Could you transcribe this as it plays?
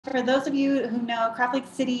For those of you who know, Craft Lake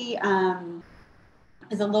City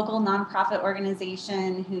is a local nonprofit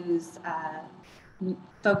organization whose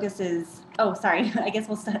focus is, oh, sorry, I guess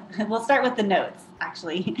we'll start with the notes,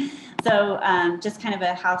 actually. So just kind of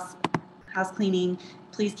a house cleaning.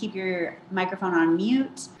 Please keep your microphone on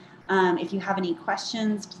mute. If you have any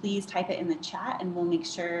questions, please type it in the chat and we'll make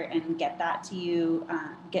sure and get that to you,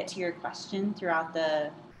 get to your question throughout the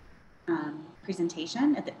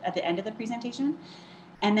presentation, at the end of the presentation.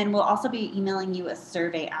 And then we'll also be emailing you a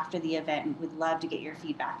survey after the event, and we'd love to get your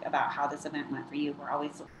feedback about how this event went for you. We're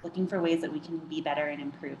always looking for ways that we can be better and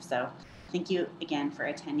improve. So thank you again for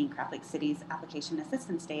attending Craft Lake City's Application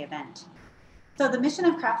Assistance Day event. So the mission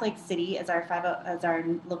of Craft Lake City as our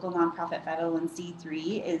local nonprofit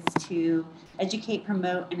 501c3 is to educate,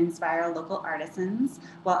 promote, and inspire local artisans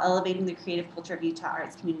while elevating the creative culture of Utah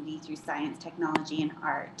arts community through science, technology, and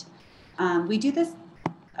art. We do this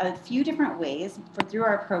a few different ways through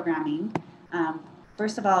our programming.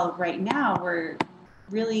 First of all, right now we're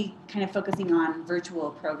really kind of focusing on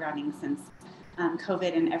virtual programming since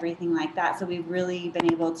COVID and everything like that. So we've really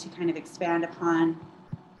been able to kind of expand upon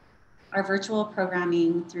our virtual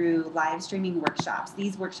programming through live streaming workshops.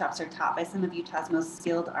 These workshops are taught by some of Utah's most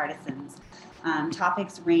skilled artisans.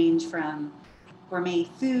 Topics range from gourmet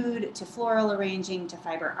food to floral arranging to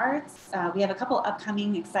fiber arts. We have a couple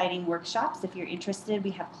upcoming exciting workshops. If you're interested,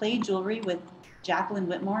 we have clay jewelry with Jacqueline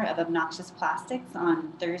Whitmore of Obnoxious Plastics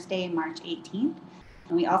on Thursday, March 18th.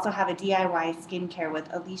 And we also have a DIY skincare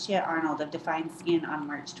with Alicia Arnold of Defined Skin on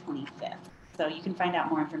March 25th. So you can find out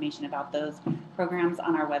more information about those programs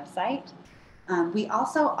on our website. We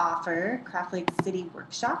also offer Craft Lake City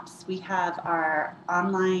workshops. We have our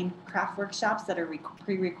online craft workshops that are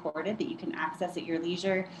pre-recorded that you can access at your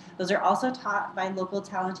leisure. Those are also taught by local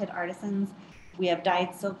talented artisans. We have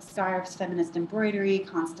dyed silk scarves, feminist embroidery,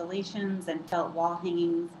 constellations, and felt wall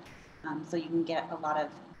hangings. So you can get a lot of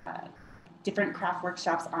different craft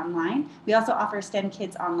workshops online. We also offer STEM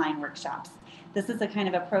Kids online workshops. This is a kind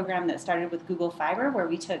of a program that started with Google Fiber where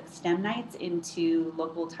we took STEM nights into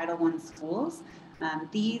local Title I schools.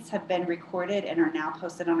 These have been recorded and are now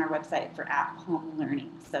posted on our website for at-home learning.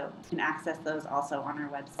 So you can access those also on our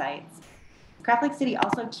websites. Craft Lake City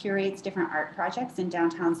also curates different art projects in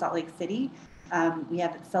downtown Salt Lake City. We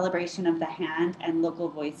have Celebration of the Hand and Local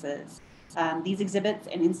Voices. These exhibits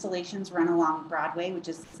and installations run along Broadway, which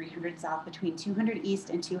is 300 South between 200 East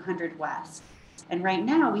and 200 West. And right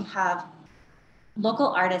now we have local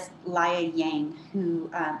artist Laya Yang, who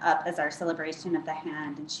up as our Celebration of the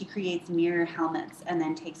Hand, and she creates mirror helmets and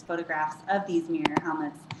then takes photographs of these mirror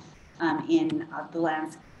helmets in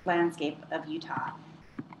the landscape of Utah.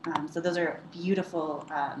 So those are beautiful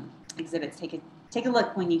exhibits. Take a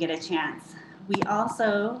look when you get a chance. We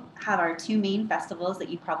also have our two main festivals that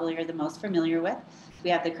you probably are the most familiar with. We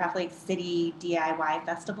have the Craft Lake City DIY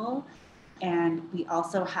Festival, and we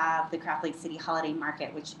also have the Craft Lake City Holiday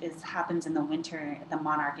Market, which happens in the winter at the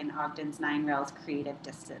Monarch in Ogden's Nine Rails Creative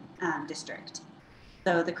District.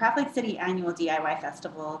 So the Craft Lake City Annual DIY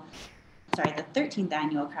Festival, the 13th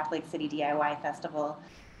Annual Craft Lake City DIY Festival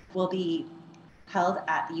will be held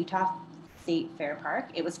at the Utah State Fair Park.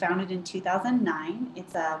 It was founded in 2009.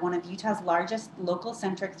 It's one of Utah's largest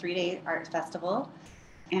local-centric 3-day art festival.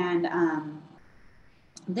 And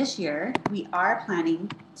this year, we are planning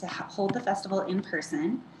to hold the festival in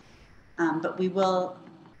person, but we will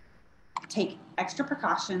take extra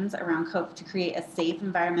precautions around COVID to create a safe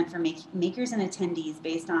environment for makers and attendees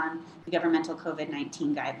based on the governmental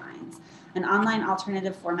COVID-19 guidelines. An online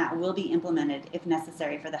alternative format will be implemented if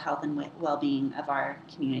necessary for the health and well-being of our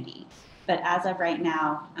community. But as of right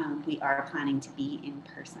now, we are planning to be in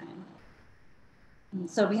person.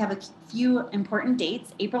 So we have a few important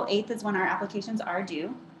dates. April 8th is when our applications are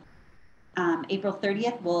due. April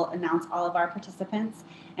 30th, we'll announce all of our participants,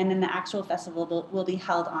 and then the actual festival will be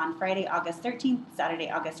held on Friday, August 13th, Saturday,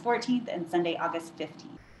 August 14th, and Sunday, August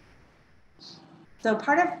 15th. So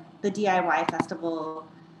part of the DIY festival,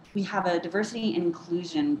 we have a diversity and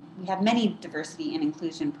inclusion. We have many diversity and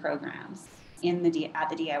inclusion programs at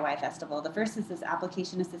the DIY festival. The first is this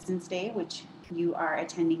Application Assistance Day, which you are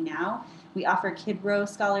attending now. We offer Kid Row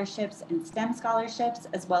scholarships and STEM scholarships,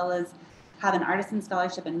 as well as have an artisan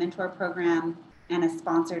scholarship and mentor program and a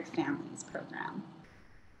sponsored families program.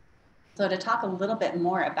 So to talk a little bit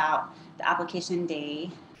more about the application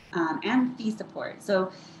day and fee support.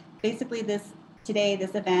 So basically this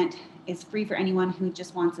event is free for anyone who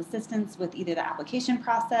just wants assistance with either the application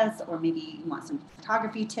process or maybe you want some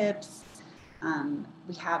photography tips.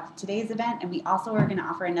 We have today's event, and we also are going to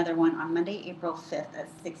offer another one on Monday, April 5th at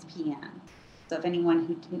 6 p.m. So if anyone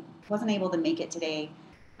who wasn't able to make it today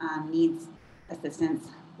needs assistance,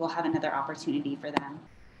 we'll have another opportunity for them.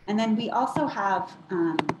 And then we also have,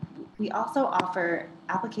 we also offer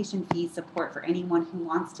application fee support for anyone who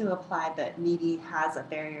wants to apply but maybe has a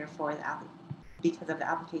barrier for the because of the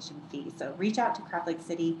application fee. So reach out to Craft Lake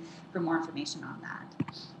City for more information on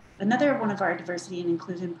that. Another one of our diversity and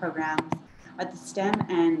inclusion programs are the STEM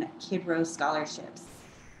and Kid Rose scholarships.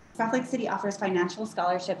 Craft Lake City offers financial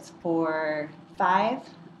scholarships for 5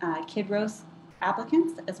 Kid Rose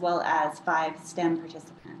applicants as well as 5 STEM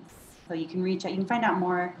participants. So you can reach out, you can find out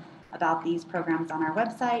more about these programs on our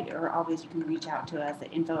website, or always you can reach out to us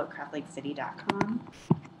at info@craftlakecity.com.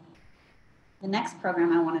 The next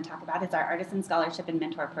program I want to talk about is our Artisan Scholarship and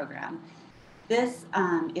Mentor Program. This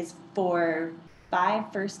is for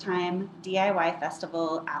 5 first-time DIY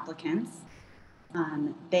festival applicants.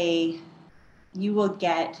 You will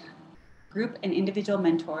get group and individual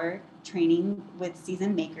mentor training with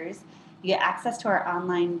seasoned makers. You get access to our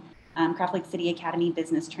online Craft Lake City Academy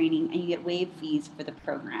business training, and you get waived fees for the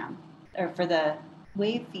program, or for the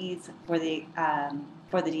waived fees for the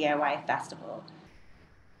DIY festival.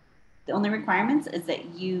 The only requirements is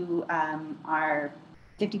that you are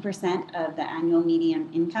 50% of the annual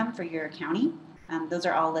median income for your county. Those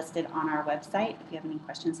are all listed on our website if you have any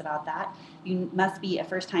questions about that. You must be a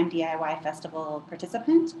first-time DIY festival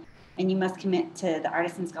participant, and you must commit to the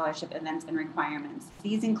Artisan Scholarship events and requirements.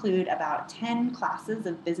 These include about 10 classes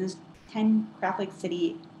of 10 Craft Lake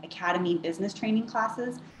City Academy business training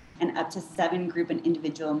classes, and up to 7 group and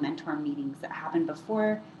individual mentor meetings that happen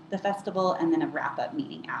before the festival, and then a wrap-up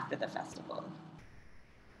meeting after the festival.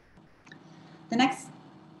 The next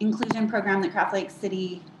inclusion program that Craft Lake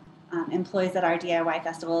City employs at our DIY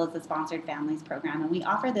festival is the Sponsored Families Program, and we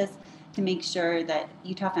offer this to make sure that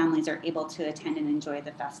Utah families are able to attend and enjoy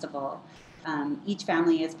the festival. Each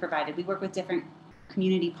family is provided, we work with different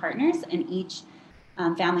community partners, and each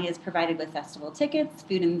family is provided with festival tickets,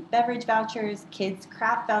 food and beverage vouchers, kids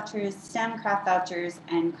craft vouchers, STEM craft vouchers,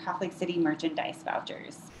 and Craft Lake City merchandise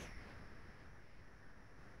vouchers.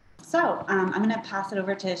 So I'm going to pass it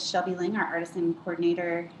over to Shelby Ling, our artisan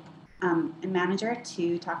coordinator and manager,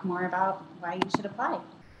 to talk more about why you should apply.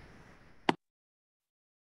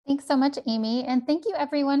 Thanks so much, Amy. And thank you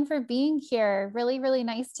everyone for being here. Really, really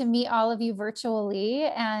nice to meet all of you virtually.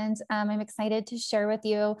 And I'm excited to share with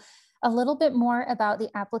you a little bit more about the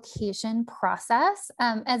application process.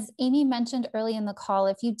 As Amy mentioned early in the call,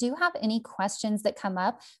 if you do have any questions that come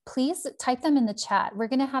up, please type them in the chat. We're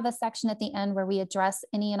going to have a section at the end where we address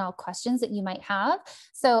any and all questions that you might have.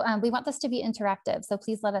 So we want this to be interactive, so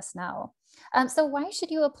please let us know. So why should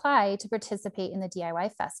you apply to participate in the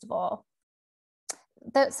DIY festival?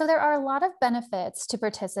 So there are a lot of benefits to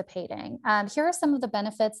participating. Here are some of the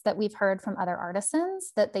benefits that we've heard from other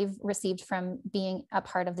artisans that they've received from being a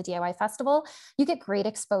part of the DIY festival. You get great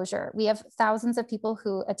exposure. We have thousands of people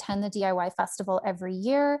who attend the DIY festival every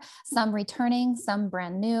year, some returning, some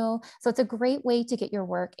brand new. So it's a great way to get your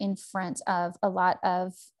work in front of a lot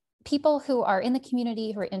of people who are in the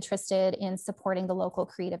community who are interested in supporting the local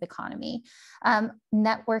creative economy.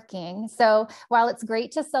 Networking. So while it's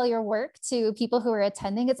great to sell your work to people who are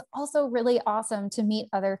attending, it's also really awesome to meet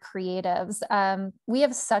other creatives. We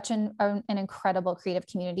have such an incredible creative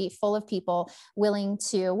community full of people willing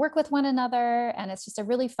to work with one another. And it's just a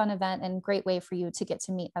really fun event and great way for you to get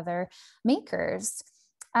to meet other makers.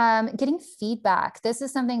 Getting feedback. This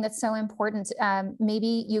is something that's so important.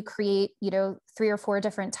 Maybe you create, 3 or 4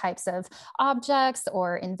 different types of objects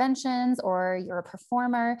or inventions, or you're a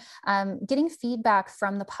performer. Getting feedback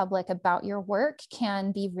from the public about your work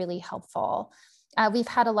can be really helpful. We've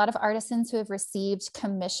had a lot of artisans who have received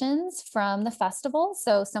commissions from the festival.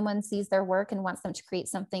 So someone sees their work and wants them to create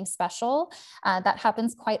something special. That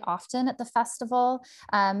happens quite often at the festival.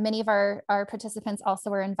 Many of our participants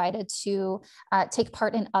also are invited to take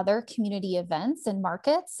part in other community events and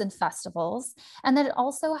markets and festivals. And then it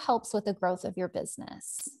also helps with the growth of your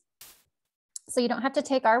business. So you don't have to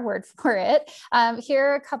take our word for it. Here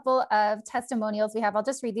are a couple of testimonials we have. I'll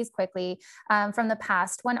just read these quickly from the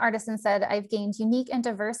past. One artisan said, "I've gained unique and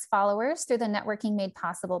diverse followers through the networking made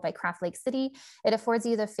possible by Craft Lake City. It affords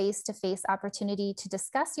you the face-to-face opportunity to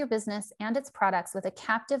discuss your business and its products with a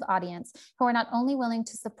captive audience who are not only willing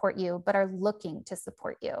to support you, but are looking to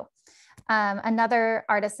support you." Another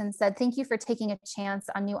artisan said, "Thank you for taking a chance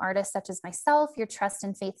on new artists such as myself. Your trust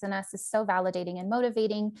and faith in us is so validating and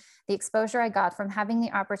motivating. The exposure I got God from having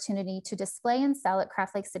the opportunity to display and sell at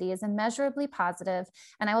Craft Lake City is immeasurably positive,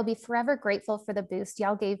 and I will be forever grateful for the boost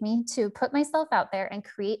y'all gave me to put myself out there and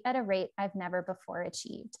create at a rate I've never before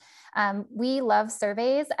achieved. We love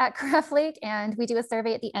surveys at Craft Lake, and we do a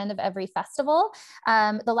survey at the end of every festival.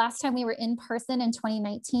 The last time we were in person in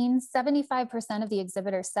 2019, 75% of the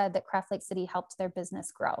exhibitors said that Craft Lake City helped their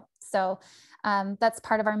business grow. So that's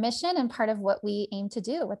part of our mission and part of what we aim to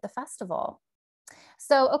do with the festival.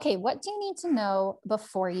 So, okay, what do you need to know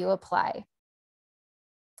before you apply?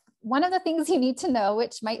 One of the things you need to know,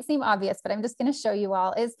 which might seem obvious, but I'm just going to show you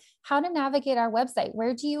all, is how to navigate our website.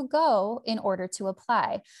 Where do you go in order to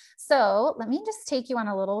apply? So let me just take you on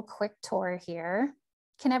a little quick tour here.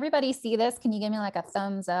 Can everybody see this? Can you give me like a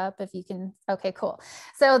thumbs up if you can? Okay, cool.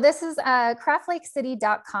 So this is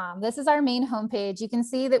craftlakecity.com. This is our main homepage. You can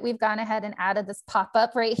see that we've gone ahead and added this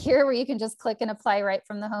pop-up right here where you can just click and apply right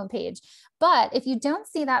from the homepage. But if you don't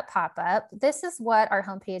see that pop-up, this is what our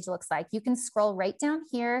homepage looks like. You can scroll right down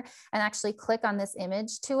here and actually click on this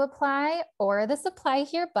image to apply, or this apply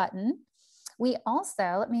here button. We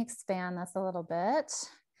also, let me expand this a little bit,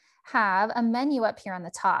 have a menu up here on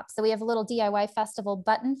the top. So we have a little DIY festival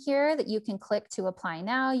button here that you can click to apply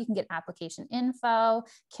now. You can get application info,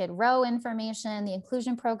 Kid Row information, the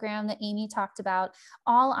inclusion program that Amy talked about,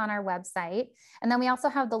 all on our website. And then we also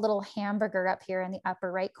have the little hamburger up here in the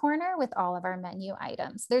upper right corner with all of our menu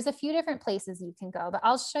items. There's a few different places you can go, but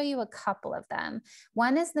I'll show you a couple of them.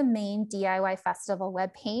 One is the main DIY festival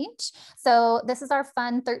webpage. So this is our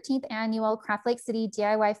fun 13th annual Craft Lake City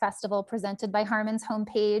DIY Festival presented by Harmon's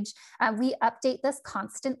homepage. We update this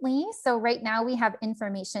constantly. So right now we have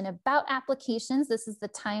information about applications. This is the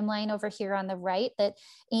timeline over here on the right that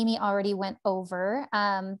Amy already went over.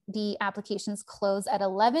 The applications close at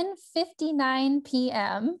 11:59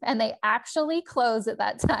 p.m. and they actually close at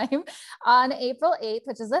that time on April 8th,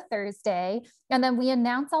 which is a Thursday. And then we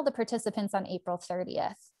announce all the participants on April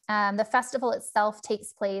 30th. The festival itself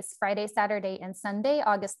takes place Friday, Saturday, and Sunday,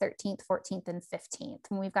 August 13th, 14th, and 15th.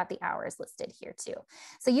 And we've got the hours listed here too.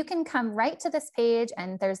 So you can come right to this page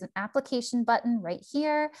and there's an application button right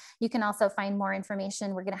here. You can also find more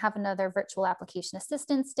information. We're going to have another virtual application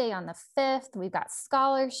assistance day on the 5th. We've got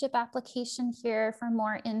scholarship application here for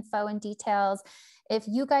more info and details. If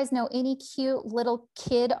you guys know any cute little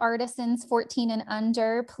kid artisans 14 and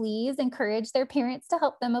under, please encourage their parents to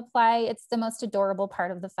help them apply. It's the most adorable part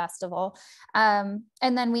of the festival. And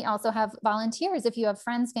then we also have volunteers. If you have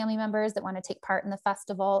friends, family members that want to take part in the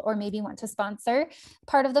festival or maybe want to sponsor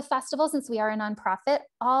part of the festival, since we are a nonprofit,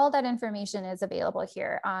 all that information is available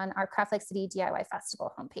here on our Craft Lake City DIY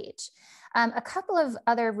Festival homepage. A couple of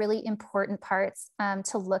other really important parts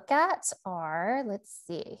to look at are, let's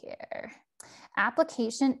see here,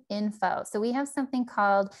 application info. So we have something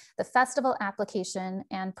called the festival application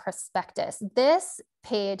and prospectus. This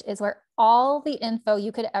page is where all the info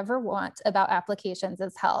you could ever want about applications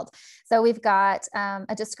is held. So we've got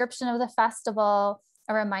a description of the festival,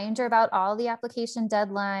 a reminder about all the application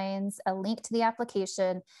deadlines, a link to the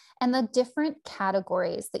application, and the different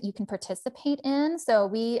categories that you can participate in. So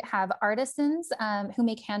we have artisans who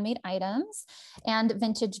make handmade items and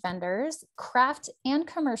vintage vendors, craft and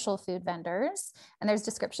commercial food vendors, and there's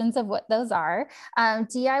descriptions of what those are,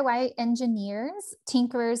 DIY engineers,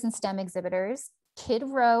 tinkerers, and STEM exhibitors, Kid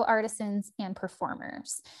Row artisans, and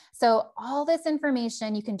performers. So all this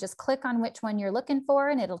information, you can just click on which one you're looking for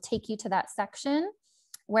and it'll take you to that section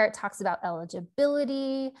where it talks about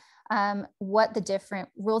eligibility, what the different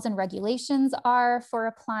rules and regulations are for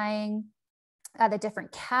applying, the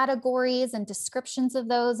different categories and descriptions of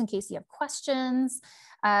those in case you have questions.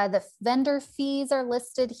 The vendor fees are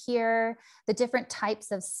listed here, the different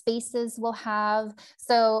types of spaces we'll have.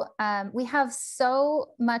 So we have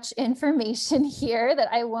so much information here that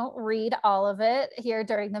I won't read all of it here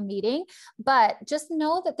during the meeting, but just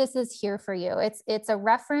know that this is here for you. It's a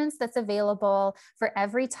reference that's available for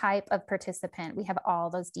every type of participant. We have all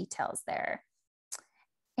those details there.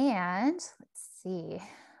 And let's see.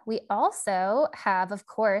 We also have, of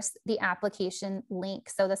course, the application link.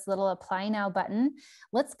 So this little apply now button,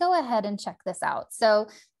 let's go ahead and check this out. So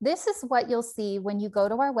this is what you'll see when you go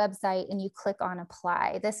to our website and you click on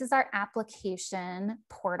apply. This is our application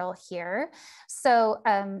portal here. So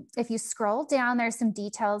if you scroll down, there's some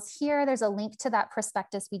details here. There's a link to that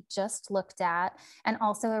prospectus we just looked at, and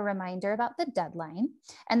also a reminder about the deadline.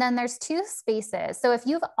 And then there's two spaces. So if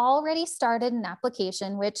you've already started an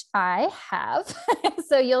application, which I have,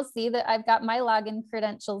 so you'll you'll see that I've got my login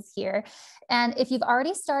credentials here. And if you've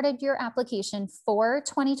already started your application for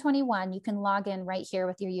 2021, you can log in right here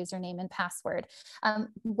with your username and password.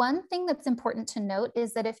 One thing that's important to note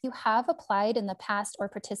is that if you have applied in the past or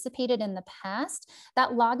participated in the past, that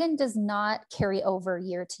login does not carry over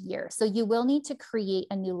year to year. So you will need to create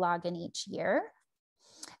a new login each year.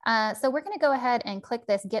 So we're going to go ahead and click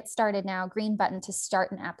this Get Started Now green button to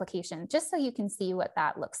start an application, just so you can see what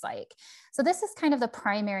that looks like. So this is kind of the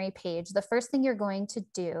primary page. The first thing you're going to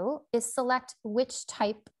do is select which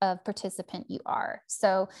type of participant you are.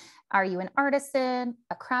 So are you an artisan,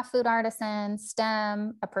 a craft food artisan,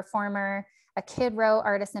 STEM, a performer, a Kid Row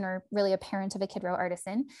artisan, or really a parent of a Kid Row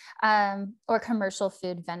artisan, or commercial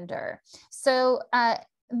food vendor. So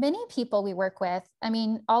many people we work with, I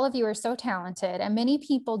mean, all of you are so talented, and many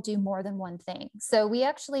people do more than one thing. So we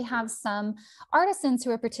actually have some artisans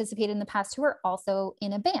who have participated in the past who are also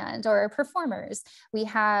in a band or performers. We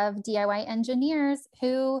have DIY engineers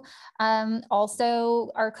who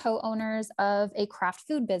also are co-owners of a craft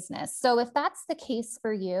food business. So if that's the case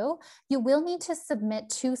for you, you will need to submit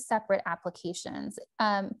 2 separate applications.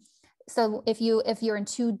 So if you're in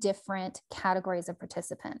 2 different categories of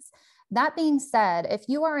participants. That being said, if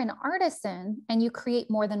you are an artisan and you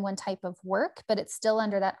create more than one type of work, but it's still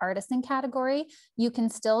under that artisan category, you can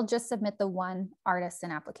still just submit the 1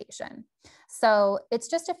 artisan application. So it's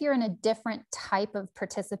just if you're in a different type of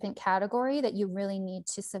participant category that you really need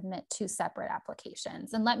to submit 2 separate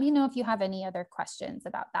applications. And let me know if you have any other questions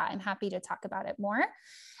about that. I'm happy to talk about it more.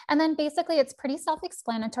 And then basically it's pretty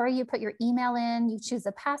self-explanatory. You put your email in, you choose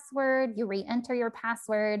a password, you re-enter your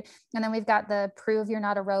password, and then we've got the prove you're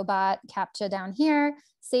not a robot CAPTCHA down here,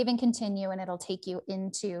 save and continue, and it'll take you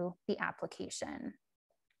into the application.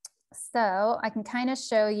 So I can kind of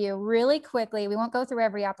show you really quickly. We won't go through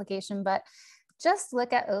every application, but just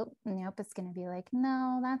look at, oh, nope, it's going to be like,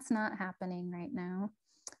 no, that's not happening right now.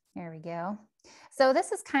 There we go. So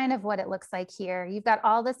this is kind of what it looks like here. You've got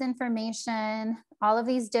all this information, all of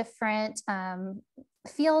these different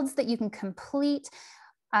fields that you can complete.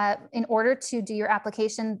 In order to do your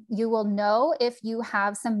application, you will know if you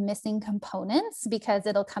have some missing components because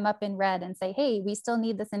it'll come up in red and say, hey, we still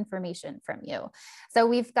need this information from you. So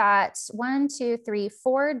we've got 1, 2, 3,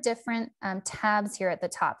 4 different tabs here at the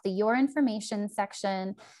top. The Your Information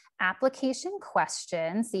section, application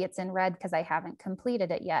question. See, it's in red because I haven't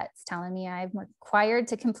completed it yet. It's telling me I'm required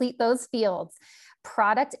to complete those fields.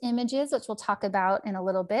 Product images, which we'll talk about in a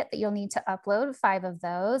little bit, that you'll need to upload 5 of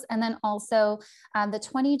those. And then also the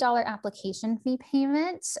 $20 application fee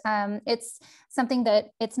payment. It's something that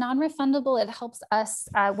it's non-refundable. It helps us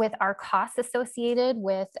with our costs associated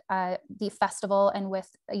with the festival and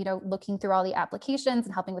with, looking through all the applications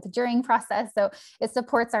and helping with the jurying process. So it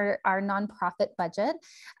supports our nonprofit budget.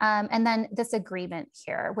 And then this agreement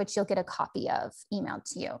here, which you'll get a copy of emailed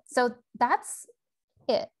to you. So that's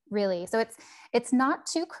it, really. So it's not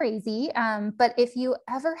too crazy, but if you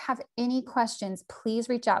ever have any questions, please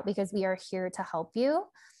reach out because we are here to help you.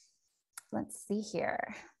 Let's see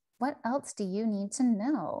here. What else do you need to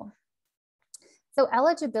know? So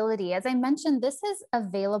eligibility, as I mentioned, this is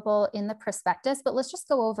available in the prospectus, but let's just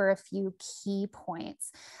go over a few key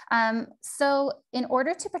points. So in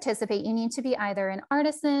order to participate, you need to be either an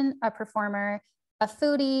artisan, a performer, a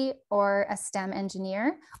foodie, or a STEM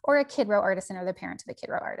engineer, or a Kid Row artisan, or the parent of a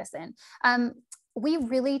Kid Row artisan. We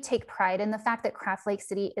really take pride in the fact that Craft Lake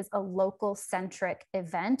City is a local centric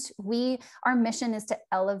event. Our mission is to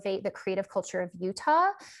elevate the creative culture of Utah.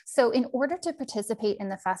 So in order to participate in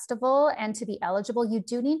the festival and to be eligible, you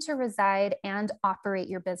do need to reside and operate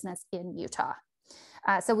your business in Utah.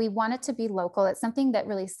 So we want it to be local. It's something that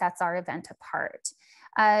really sets our event apart.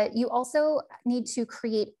 You also need to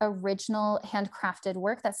create original handcrafted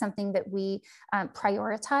work. That's something that we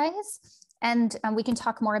prioritize. And we can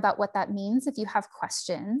talk more about what that means if you have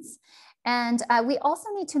questions. And we also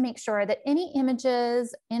need to make sure that any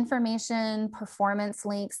images, information, performance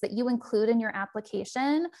links that you include in your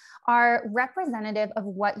application are representative of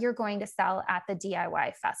what you're going to sell at the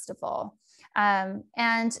DIY festival.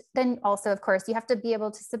 And then also, of course, you have to be able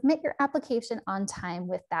to submit your application on time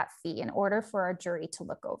with that fee in order for our jury to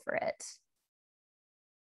look over it.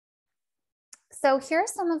 So here are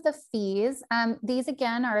some of the fees. These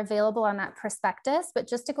again are available on that prospectus, but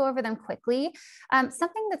just to go over them quickly,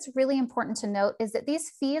 something that's really important to note is that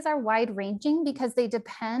these fees are wide ranging because they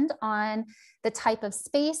depend on the type of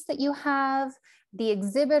space that you have, the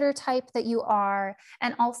exhibitor type that you are,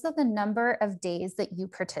 and also the number of days that you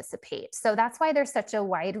participate. So that's why there's such a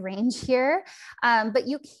wide range here, but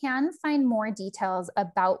you can find more details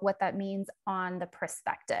about what that means on the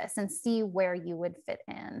prospectus and see where you would fit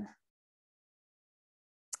in.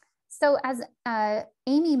 So as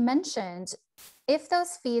Amy mentioned, if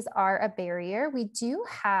those fees are a barrier, we do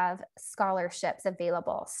have scholarships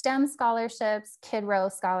available, STEM scholarships, Kid Row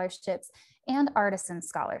scholarships, and artisan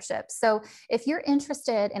scholarships. So if you're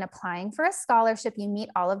interested in applying for a scholarship, you meet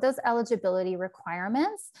all of those eligibility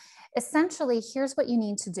requirements. Essentially, here's what you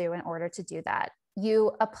need to do in order to do that.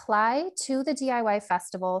 You apply to the DIY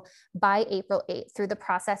Festival by April 8th through the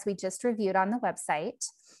process we just reviewed on the website.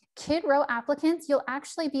 Kid Row applicants, you'll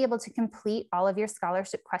actually be able to complete all of your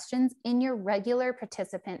scholarship questions in your regular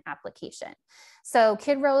participant application. So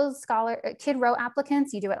Kid Row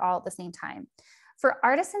applicants, you do it all at the same time. For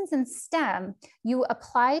artisans in STEM, you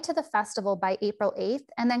apply to the festival by April 8th,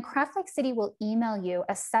 and then Craft Lake City will email you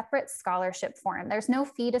a separate scholarship form. There's no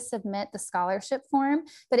fee to submit the scholarship form,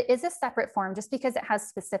 but it is a separate form just because it has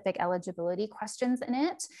specific eligibility questions in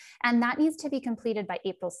it. And that needs to be completed by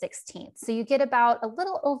April 16th. So you get about a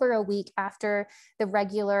little over a week after the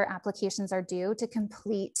regular applications are due to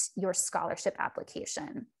complete your scholarship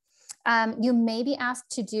application. You may be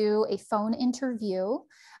asked to do a phone interview,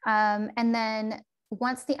 and then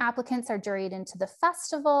once the applicants are juried into the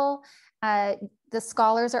festival, the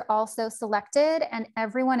scholars are also selected and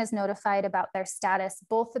everyone is notified about their status,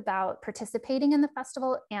 both about participating in the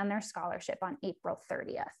festival and their scholarship on April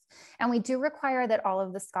 30th. And we do require that all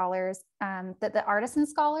of the scholars, that the artisan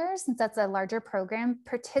scholars, since that's a larger program,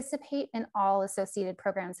 participate in all associated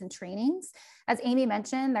programs and trainings. As Amy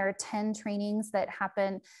mentioned, there are 10 trainings that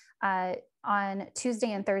happen on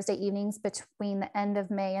Tuesday and Thursday evenings between the end of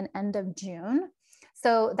May and end of June.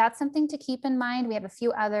 So that's something to keep in mind. We have a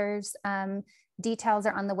few others. Details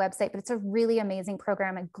are on the website, but it's a really amazing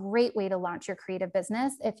program, a great way to launch your creative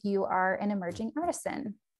business if you are an emerging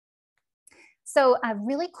artisan. So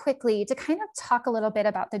really quickly to kind of talk a little bit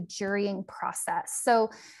about the jurying process. So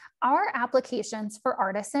our applications for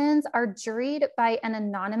artisans are juried by an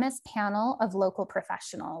anonymous panel of local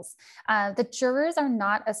professionals. The jurors are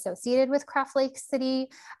not associated with Craft Lake City.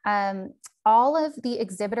 All of the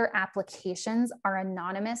exhibitor applications are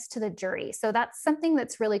anonymous to the jury. So that's something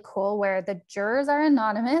that's really cool, where the jurors are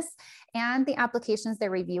anonymous and the applications they're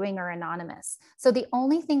reviewing are anonymous. So the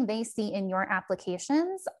only thing they see in your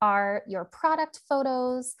applications are your product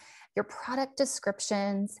photos, your product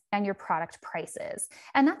descriptions, and your product prices.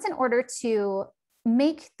 And that's in order to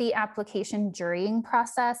make the application jurying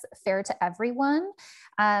process fair to everyone.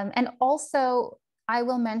 And also, I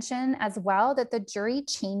will mention as well that the jury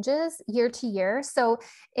changes year to year. So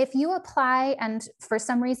if you apply and for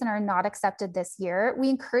some reason are not accepted this year, we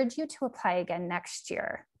encourage you to apply again next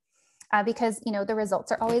year because the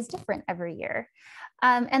results are always different every year.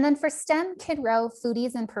 And then for STEM, Kid Row,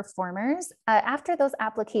 foodies, and performers, after those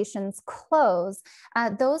applications close,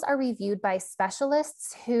 those are reviewed by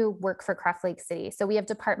specialists who work for Craft Lake City. So we have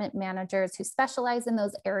department managers who specialize in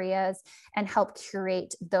those areas and help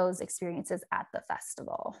curate those experiences at the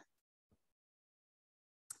festival.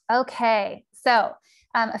 Okay, so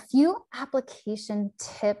a few application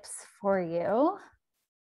tips for you.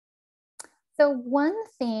 So one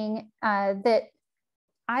thing that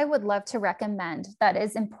I would love to recommend that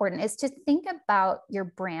is important is to think about your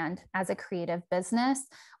brand as a creative business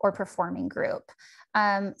or performing group.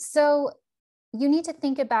 So you need to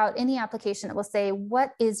think about, in the application, it will say,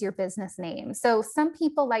 what is your business name? So some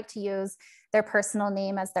people like to use their personal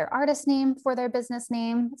name as their artist name for their business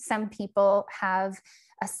name. Some people have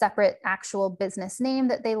a separate actual business name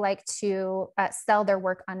that they like to sell their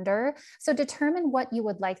work under. So determine what you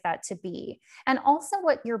would like that to be, and also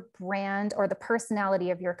what your brand or the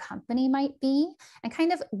personality of your company might be, and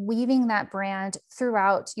kind of weaving that brand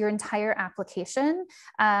throughout your entire application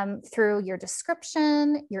through your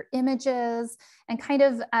description, your images, and kind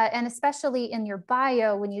of, and especially in your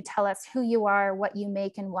bio when you tell us who you are, what you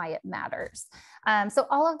make, and why it matters. So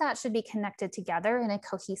all of that should be connected together in a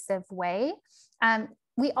cohesive way.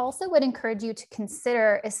 We also would encourage you to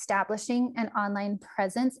consider establishing an online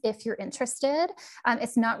presence if you're interested.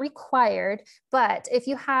 It's not required, but if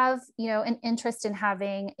you have, an interest in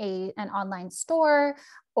having an online store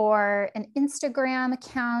or an Instagram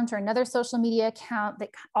account or another social media account that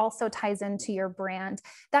also ties into your brand,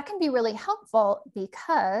 that can be really helpful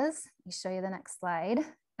because, let me show you the next slide.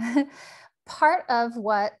 Part of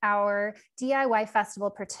what our DIY festival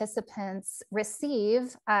participants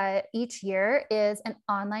receive each year is an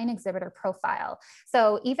online exhibitor profile.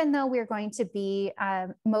 So even though we're going to be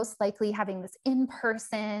most likely having this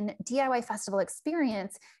in-person DIY festival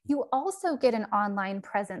experience, you also get an online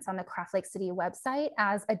presence on the Craft Lake City website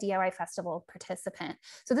as a DIY festival participant.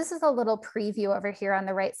 So this is a little preview over here on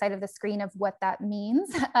the right side of the screen of what that means.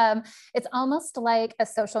 It's almost like a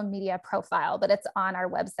social media profile, but it's on our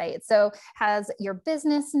website. So has your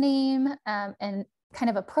business name and kind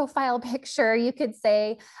of a profile picture, you could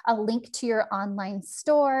say, a link to your online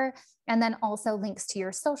store, and then also links to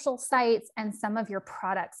your social sites and some of your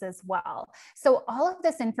products as well. So all of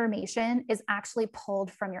this information is actually pulled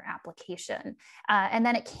from your application. And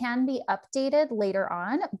then it can be updated later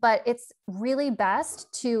on, but it's really best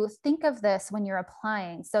to think of this when you're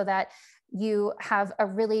applying so that you have a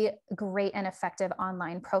really great and effective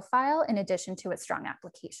online profile in addition to a strong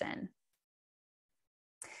application.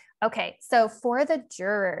 Okay, so for the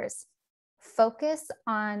jurors, focus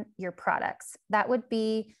on your products. That would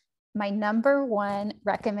be my number one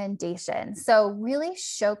recommendation. So really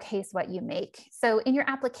showcase what you make. So in your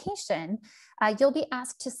application, you'll be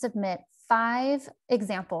asked to submit 5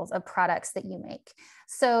 examples of products that you make.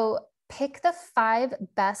 So pick the 5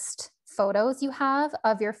 best photos you have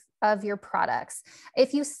of your products.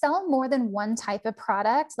 If you sell more than one type of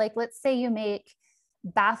product, like let's say you make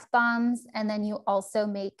bath bombs and then you also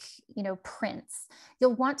make, prints,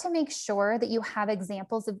 you'll want to make sure that you have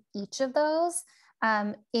examples of each of those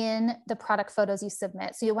in the product photos you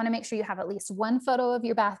submit. So you want to make sure you have at least one photo of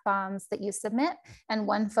your bath bombs that you submit and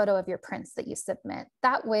one photo of your prints that you submit.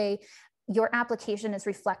 That way, your application is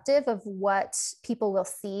reflective of what people will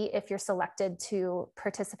see if you're selected to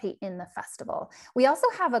participate in the festival. We also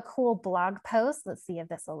have a cool blog post. Let's see if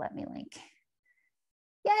this will let me link.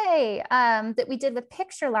 Yay, that we did with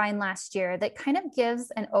Pictureline last year that kind of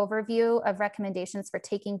gives an overview of recommendations for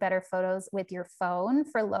taking better photos with your phone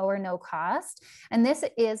for low or no cost. And this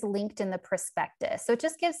is linked in the prospectus. So it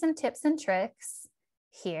just gives some tips and tricks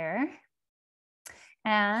here.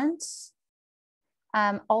 And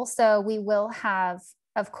also we will have,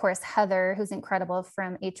 of course, Heather, who's incredible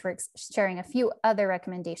from HWorks, sharing a few other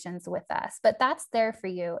recommendations with us, but that's there for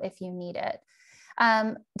you if you need it.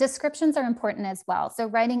 Descriptions are important as well. So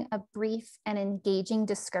writing a brief and engaging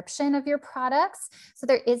description of your products. So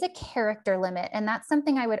there is a character limit, and that's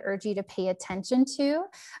something I would urge you to pay attention to.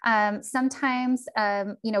 Sometimes,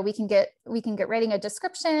 we can get writing a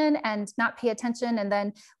description and not pay attention, and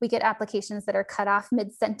then we get applications that are cut off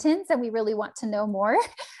mid-sentence, and we really want to know more.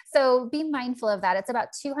 So be mindful of that. It's about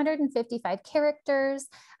 255 characters,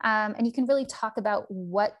 and you can really talk about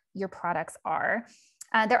what your products are.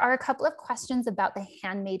 There are a couple of questions about the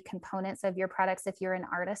handmade components of your products if you're an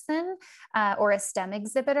artisan or a STEM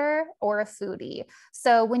exhibitor or a foodie.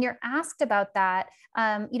 So when you're asked about that,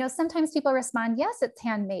 sometimes people respond, yes, it's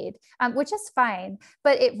handmade, which is fine,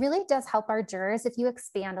 but it really does help our jurors if you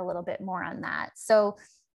expand a little bit more on that. So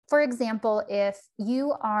for example, if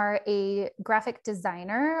you are a graphic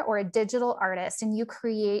designer or a digital artist and you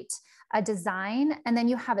create a design and then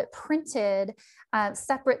you have it printed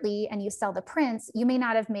separately and you sell the prints, you may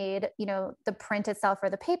not have made, the print itself or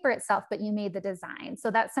the paper itself, but you made the design.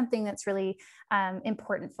 So that's something that's really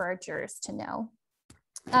important for our jurors to know.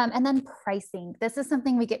 And then pricing. This is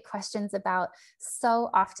something we get questions about so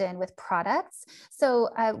often with products. So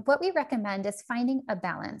what we recommend is finding a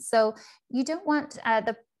balance. So you don't want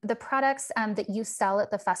the products that you sell at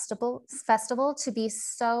the festival to be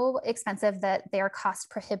so expensive that they are cost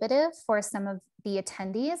prohibitive for some of the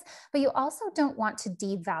attendees, but you also don't want to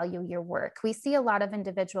devalue your work. We see a lot of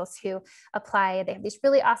individuals who apply, they have these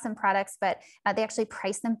really awesome products, but they actually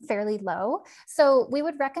price them fairly low. So we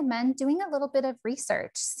would recommend doing a little bit of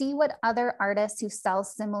research, see what other artists who sell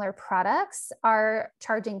similar products are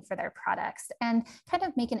charging for their products and kind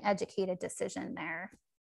of make an educated decision there.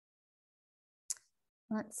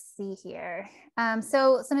 Let's see here.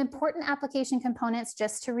 So some important application components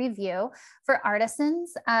just to review. For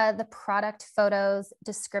artisans, the product photos,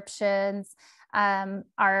 descriptions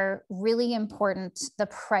are really important. The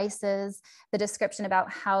prices, the description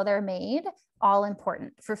about how they're made, all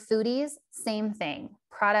important. For foodies, same thing.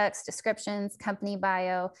 Products, descriptions, company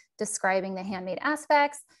bio, describing the handmade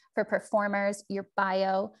aspects. For performers, your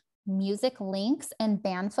bio, music links and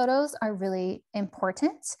band photos are really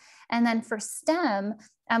important. And then for STEM,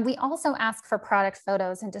 we also ask for product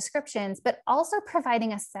photos and descriptions, but also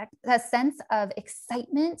providing a sense of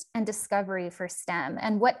excitement and discovery for STEM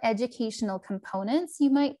and what educational components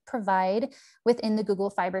you might provide within the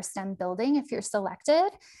Google Fiber STEM building if you're selected,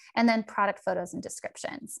 and then product photos and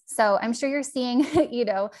descriptions. So I'm sure you're seeing,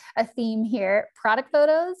 a theme here. Product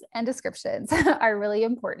photos and descriptions are really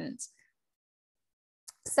important.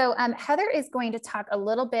 So Heather is going to talk a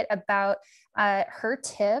little bit about her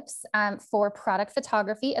tips for product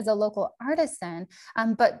photography as a local artisan.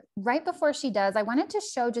 But right before she does, I wanted to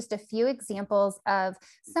show just a few examples of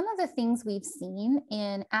some of the things we've seen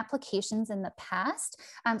in applications in the past,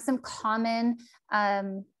 some common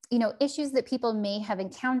issues that people may have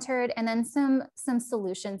encountered, and then some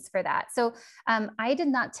solutions for that. So I did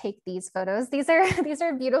not take these photos. These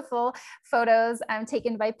are beautiful photos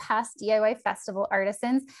taken by past DIY festival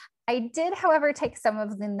artisans. I did, however, take some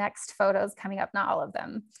of the next photos coming up, not all of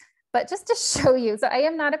them. But just to show you, so I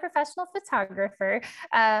am not a professional photographer,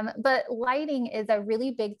 but lighting is a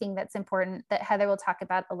really big thing that's important that Heather will talk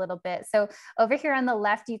about a little bit. So over here on the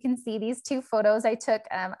left, you can see these two photos I took.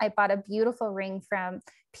 I bought a beautiful ring from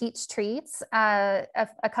Peach Treats a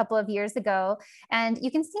couple of years ago. And you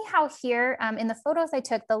can see how here in the photos I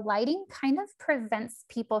took, the lighting kind of prevents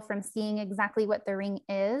people from seeing exactly what the ring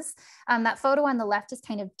is. That photo on the left is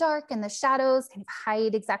kind of dark and the shadows kind of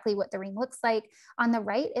hide exactly what the ring looks like. On the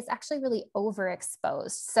right, it's actually really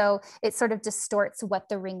overexposed. So it sort of distorts what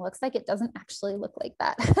the ring looks like. It doesn't actually look like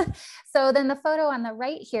that. So then the photo on the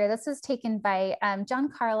right here, this was taken by John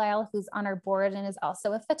Carlisle, who's on our board and is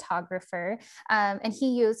also a photographer. And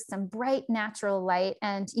he used some bright natural light,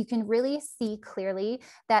 and you can really see clearly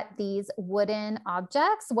that these wooden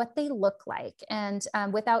objects, what they look like, and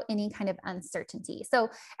without any kind of uncertainty. So,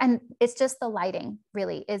 and it's just the lighting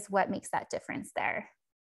really is what makes that difference there.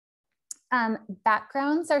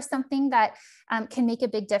 Backgrounds are something that can make a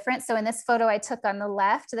big difference. So in this photo I took on the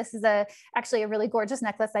left, this is actually a really gorgeous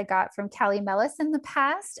necklace I got from Callie Mellis in the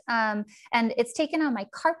past. And it's taken on my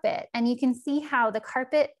carpet, and you can see how the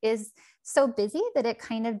carpet is so busy that it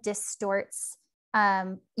kind of distorts.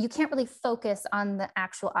 You can't really focus on the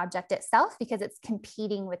actual object itself because it's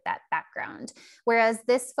competing with that background. Whereas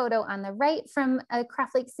this photo on the right from a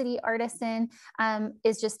Craft Lake City artisan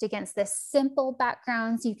is just against this simple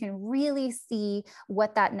background. So you can really see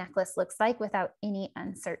what that necklace looks like without any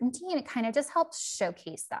uncertainty. And it kind of just helps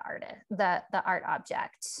showcase the art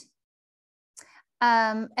object.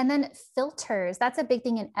 And then filters, that's a big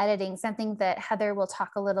thing in editing, something that Heather will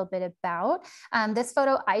talk a little bit about. This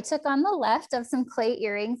photo I took on the left of some clay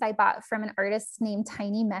earrings I bought from an artist named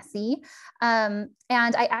Tiny Messy. And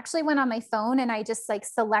I actually went on my phone and I just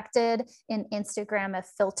selected in Instagram a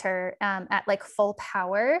filter at full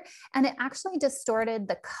power, and it actually distorted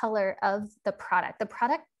the color of the product. The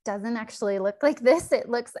product doesn't actually look like this. It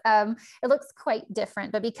looks quite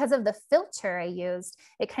different, but because of the filter I used,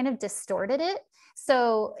 it kind of distorted it.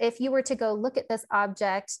 So if you were to go look at this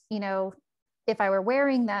object, if I were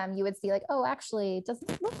wearing them, you would see oh, actually it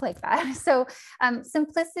doesn't look like that. So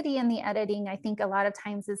simplicity in the editing, I think a lot of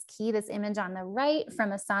times is key. This image on the right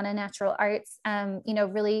from Asana Natural Arts,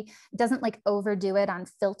 really doesn't overdo it on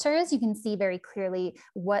filters. You can see very clearly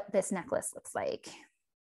what this necklace looks like.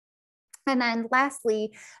 And then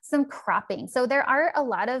lastly, some cropping. So there are a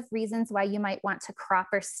lot of reasons why you might want to crop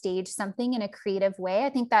or stage something in a creative way.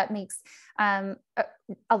 I think that makes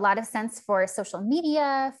a lot of sense for social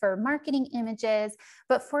media, for marketing images,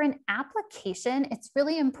 but for an application, it's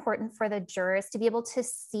really important for the jurors to be able to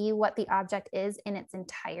see what the object is in its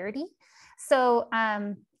entirety. So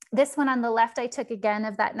this one on the left I took again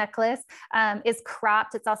of that necklace is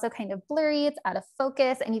cropped. It's also kind of blurry, it's out of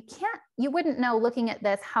focus, and you wouldn't know looking at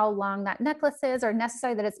this how long that necklace is, or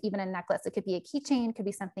necessarily that it's even a necklace. It could be a keychain, it could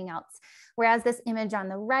be something else. Whereas this image on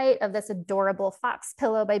the right of this adorable fox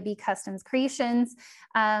pillow by Bee Customs Creations,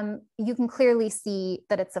 you can clearly see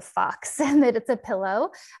that it's a fox and that it's a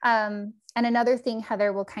pillow. And another thing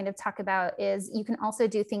Heather will kind of talk about is you can also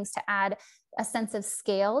do things to add a sense of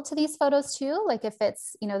scale to these photos too. Like if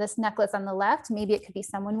it's, this necklace on the left, maybe it could be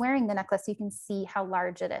someone wearing the necklace. You can see how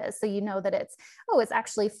large it is. So you know that it's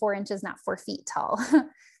actually 4 inches, not 4 feet tall.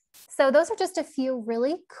 So those are just a few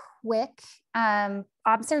really quick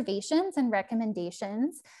observations and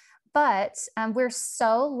recommendations. But we're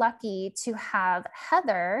so lucky to have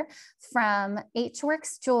Heather from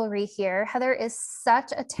H-Works Jewelry here. Heather is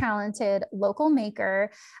such a talented local maker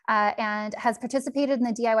and has participated in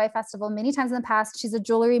the DIY festival many times in the past. She's a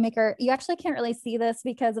jewelry maker. You actually can't really see this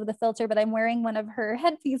because of the filter, but I'm wearing one of her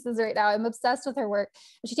headpieces right now. I'm obsessed with her work.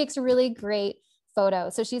 She takes really great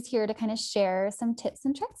photos. So she's here to kind of share some tips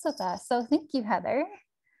and tricks with us. So thank you, Heather.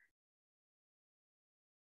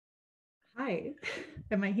 Hi,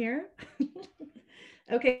 am I here?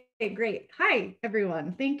 Okay, great. Hi,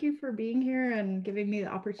 everyone. Thank you for being here and giving me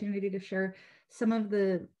the opportunity to share some of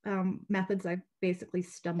the methods I've basically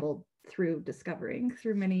stumbled through discovering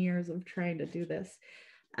through many years of trying to do this.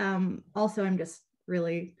 Also, I'm just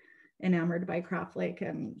really enamored by Craft Lake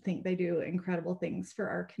and think they do incredible things for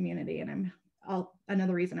our community. And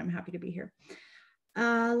another reason I'm happy to be here.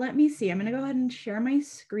 Let me see. I'm going to go ahead and share my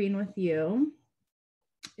screen with you,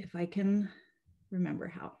 if I can remember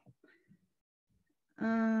how.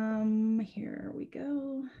 Here we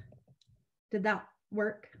go. Did that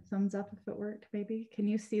work? Thumbs up if it worked, maybe. Can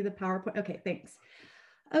you see the PowerPoint? Okay, thanks.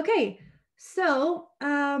 Okay, so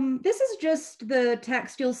this is just the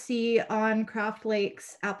text you'll see on Craft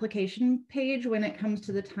Lake's application page when it comes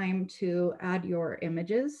to the time to add your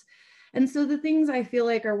images. And so the things I feel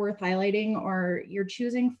like are worth highlighting are you're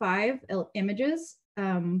choosing 5 images.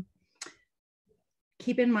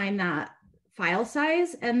 Keep in mind that file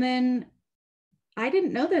size. And then I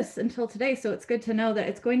didn't know this until today, so it's good to know that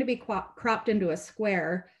it's going to be cropped into a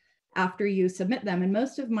square after you submit them. And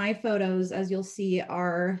most of my photos, as you'll see,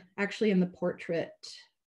 are actually in the portrait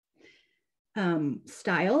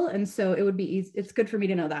style. And so it would be easy. It's good for me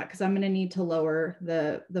to know that because I'm going to need to lower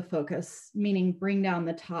the focus, meaning bring down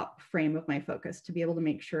the top frame of my focus to be able to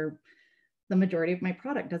make sure the majority of my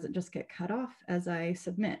product doesn't just get cut off as I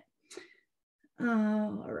submit.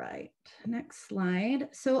 All right, next slide.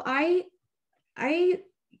 So I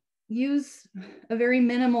use a very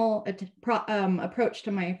minimal approach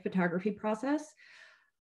to my photography process.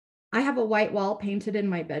 I have a white wall painted in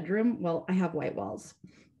my bedroom. Well, I have white walls.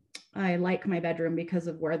 I like my bedroom because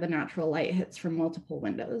of where the natural light hits from multiple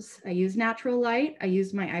windows. I use natural light. I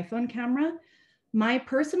use my iPhone camera. My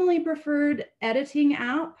personally preferred editing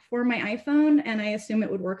app for my iPhone, and I assume it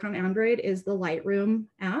would work on Android, is the Lightroom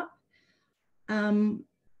app.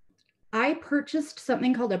 I purchased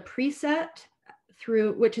something called a preset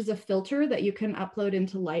which is a filter that you can upload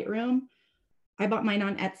into Lightroom. I bought mine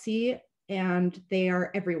on Etsy and they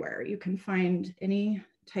are everywhere. You can find any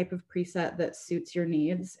type of preset that suits your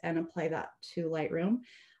needs and apply that to Lightroom.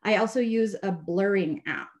 I also use a blurring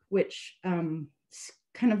app, which kind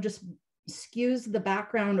of just skews the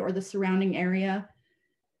background or the surrounding area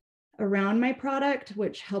around my product,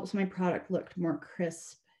 which helps my product look more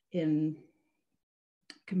crisp in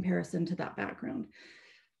comparison to that background.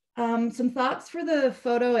 Some thoughts for the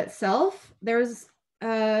photo itself. There's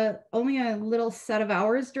only a little set of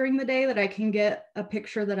hours during the day that I can get a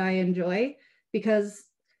picture that I enjoy because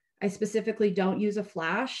I specifically don't use a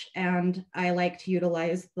flash and I like to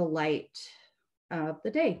utilize the light of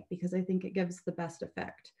the day because I think it gives the best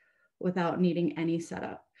effect without needing any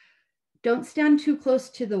setup. Don't stand too close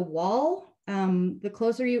to the wall. The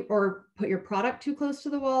closer you, or put your product too close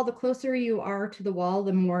to the wall, the closer you are to the wall,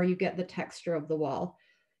 the more you get the texture of the wall.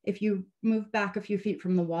 If you move back a few feet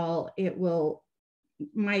from the wall, it will,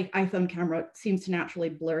 my iPhone camera seems to naturally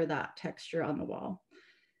blur that texture on the wall.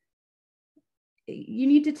 You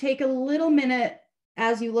need to take a little minute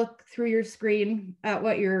as you look through your screen at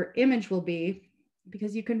what your image will be,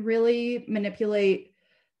 because you can really manipulate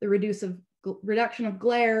the reduction of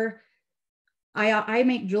glare. I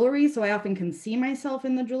make jewelry, so I often can see myself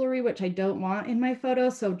in the jewelry, which I don't want in my photo.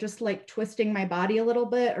 So just like twisting my body a little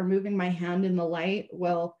bit or moving my hand in the light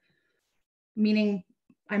will, meaning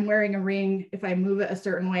I'm wearing a ring. If I move it a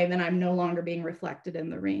certain way, then I'm no longer being reflected in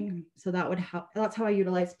the ring. So that would help. That's how I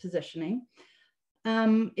utilize positioning.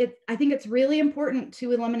 I think it's really important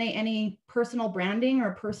to eliminate any personal branding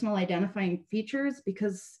or personal identifying features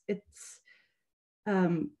because it's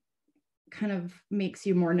kind of makes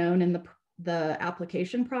you more known in the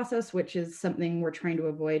application process, which is something we're trying to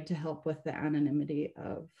avoid to help with the anonymity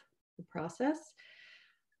of the process.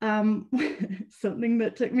 Something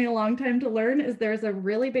that took me a long time to learn is there's a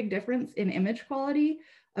really big difference in image quality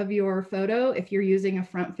of your photo if you're using a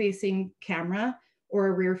front-facing camera or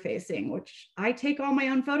a rear-facing, which I take all my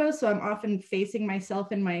own photos, so I'm often facing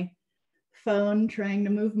myself in my phone, trying to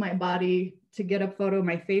move my body to get a photo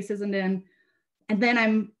my face isn't in, and then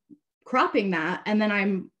I'm cropping that, and then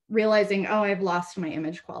I'm realizing, oh, I've lost my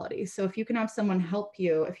image quality. So if you can have someone help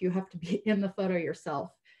you, if you have to be in the photo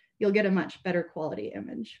yourself, you'll get a much better quality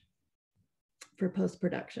image for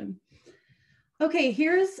post-production. Okay,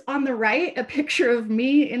 here's on the right, a picture of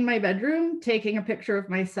me in my bedroom, taking a picture of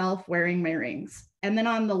myself wearing my rings. And then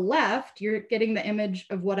on the left, you're getting the image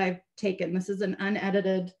of what I've taken. This is an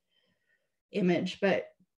unedited image, but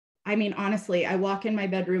I mean, honestly, I walk in my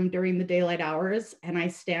bedroom during the daylight hours and I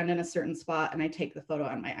stand in a certain spot and I take the photo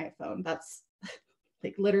on my iPhone. That's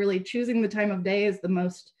like literally choosing the time of day is the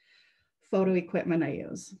most photo equipment I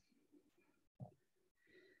use.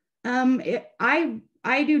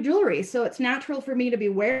 I do jewelry, so it's natural for me to be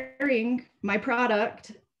wearing my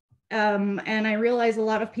product. And I realize a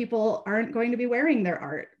lot of people aren't going to be wearing their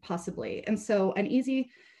art possibly. And so an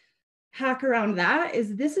easy hack around that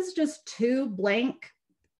is this is just 2 blank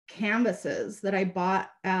canvases that I bought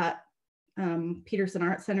at Peterson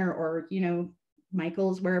Art Center or, you know,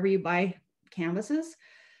 Michael's, wherever you buy canvases.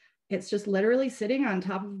 It's just literally sitting on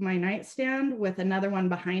top of my nightstand with another one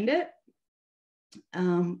behind it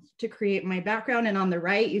to create my background. And on the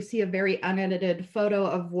right, you see a very unedited photo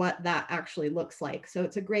of what that actually looks like. So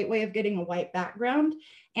it's a great way of getting a white background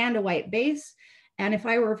and a white base. And if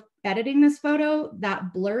I were editing this photo,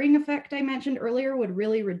 that blurring effect I mentioned earlier would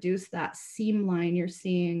really reduce that seam line you're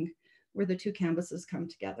seeing where the two canvases come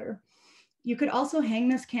together. You could also hang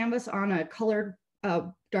this canvas on a colored,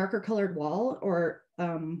 darker colored wall, or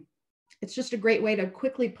it's just a great way to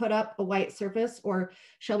quickly put up a white surface, or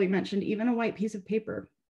Shelby mentioned even a white piece of paper.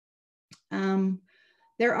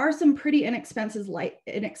 There are some pretty inexpensive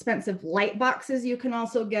light boxes you can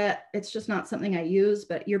also get. It's just not something I use,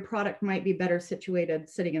 but your product might be better situated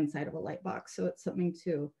sitting inside of a light box. So it's something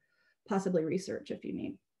to possibly research if you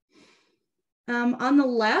need. On the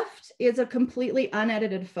left is a completely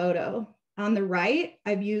unedited photo. On the right,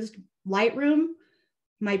 I've used Lightroom,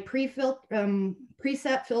 my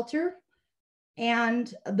preset filter,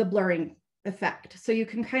 and the blurring effect. So you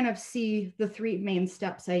can kind of see the three main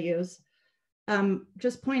steps I use.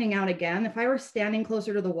 Just pointing out again, if I were standing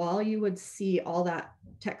closer to the wall, you would see all that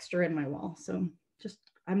texture in my wall. So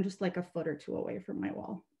I'm just like a foot or two away from my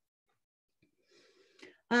wall.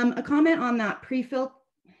 A comment on that preset,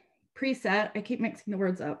 I keep mixing the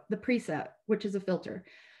words up, the preset, which is a filter.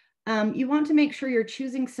 You want to make sure you're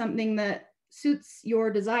choosing something that suits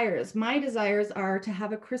your desires. My desires are to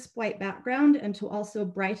have a crisp white background and to also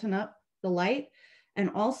brighten up the light, and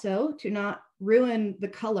also to not ruin the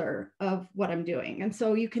color of what I'm doing. And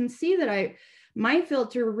so you can see that my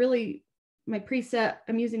filter really, my preset,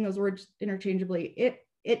 I'm using those words interchangeably.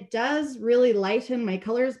 It does really lighten my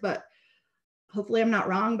colors, but hopefully I'm not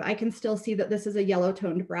wrong, but I can still see that this is a yellow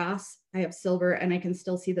toned brass. I have silver, and I can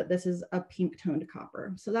still see that this is a pink toned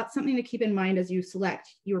copper. So that's something to keep in mind as you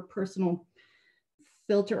select your personal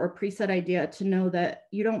filter or preset idea, to know that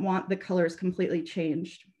you don't want the colors completely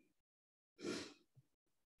changed.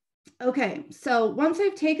 Okay, so once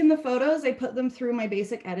I've taken the photos, I put them through my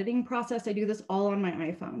basic editing process. I do this all on my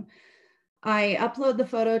iPhone. I upload the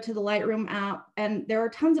photo to the Lightroom app, and there are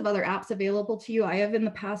tons of other apps available to you. I have in the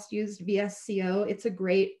past used VSCO. It's a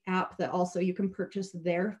great app that also you can purchase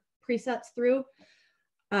their presets through.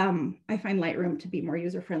 I find Lightroom to be more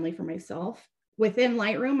user-friendly for myself. Within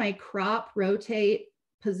Lightroom, I crop, rotate,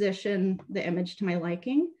 position the image to my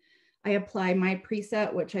liking. I apply my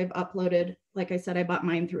preset, which I've uploaded. Like I said, I bought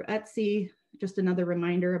mine through Etsy. Just another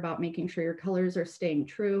reminder about making sure your colors are staying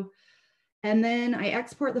true. And then I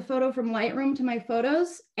export the photo from Lightroom to my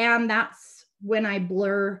photos. And that's when I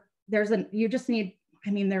blur. You just need,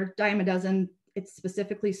 there are dime a dozen. It's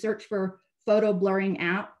specifically search for photo blurring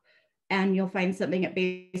app, and you'll find something. It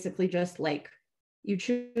basically just like, you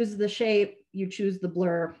choose the shape, you choose the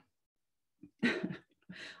blur.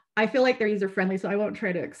 I feel like they're user friendly, so I won't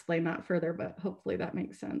try to explain that further, but hopefully that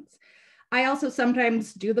makes sense. I also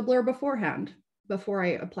sometimes do the blur beforehand, before I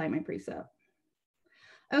apply my preset.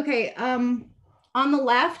 Okay, on the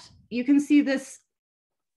left, you can see this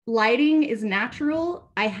lighting is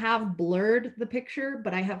natural. I have blurred the picture,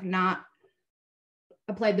 but I have not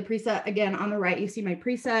applied the preset. Again, on the right, you see my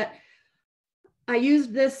preset. I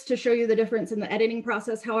used this to show you the difference in the editing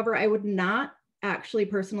process. However, I would not actually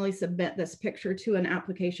personally submit this picture to an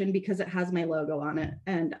application because it has my logo on it.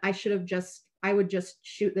 And I would just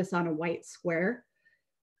shoot this on a white square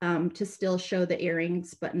to still show the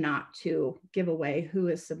earrings, but not to give away who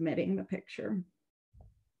is submitting the picture.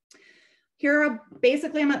 Here,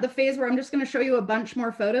 basically, I'm at the phase where I'm just going to show you a bunch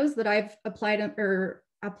more photos that I've applied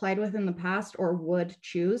with in the past, or would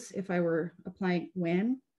choose if I were applying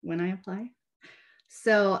when I apply.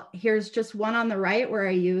 So here's just one on the right where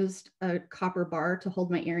I used a copper bar to hold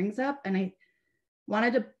my earrings up. And I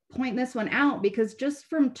wanted to point this one out because just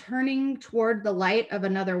from turning toward the light of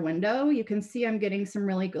another window, you can see I'm getting some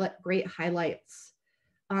really great highlights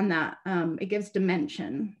on that. It gives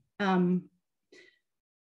dimension.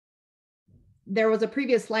 There was a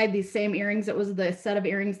previous slide, these same earrings, it was the set of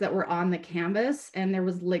earrings that were on the canvas, and there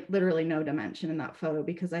was like literally no dimension in that photo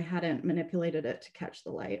because I hadn't manipulated it to catch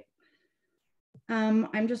the light.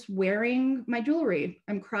 I'm just wearing my jewelry.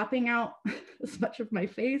 I'm cropping out as much of my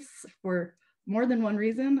face for more than one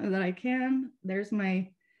reason that I can. There's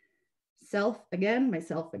myself again.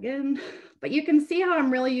 But you can see how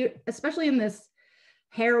I'm really, especially in this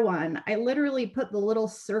hair one, I literally put the little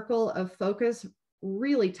circle of focus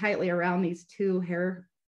really tightly around these two hair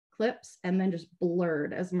clips and then just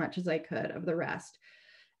blurred as much as I could of the rest.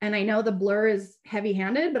 And I know the blur is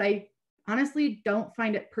heavy-handed, but I honestly don't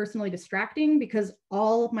find it personally distracting because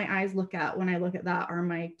all my eyes look at when I look at that are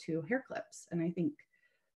my two hair clips. And I think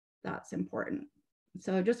that's important.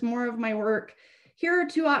 So just more of my work. Here are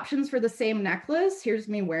two options for the same necklace. Here's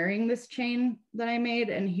me wearing this chain that I made,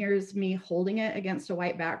 and here's me holding it against a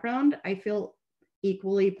white background. I feel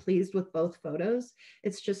equally pleased with both photos.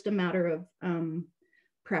 It's just a matter of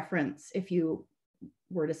preference if you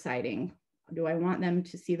were deciding Do I want them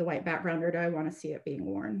to see the white background, or do I want to see it being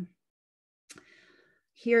worn?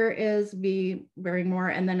 Here is me wearing more,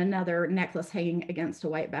 and then another necklace hanging against a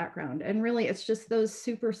white background. And really, it's just those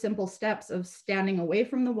super simple steps of standing away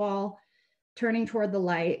from the wall, turning toward the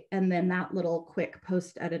light, and then that little quick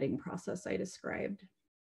post-editing process I described.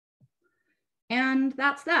 And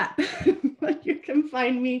that's that. You can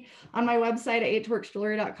find me on my website at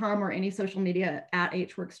hworksjewelry.com or any social media at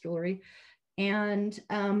hworksjewelry. And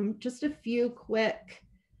just a few quick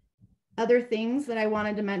other things that I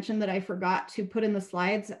wanted to mention that I forgot to put in the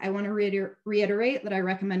slides. I want to reiterate that I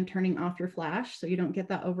recommend turning off your flash so you don't get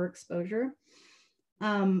that overexposure.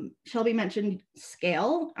 Shelby mentioned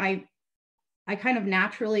scale. I kind of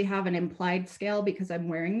naturally have an implied scale because I'm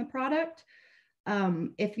wearing the product.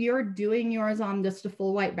 If you're doing yours on just a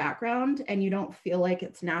full white background and you don't feel like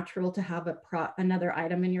it's natural to have another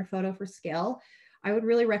item in your photo for scale, I would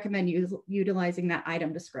really recommend utilizing that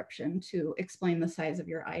item description to explain the size of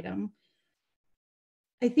your item.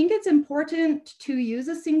 I think it's important to use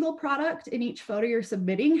a single product in each photo you're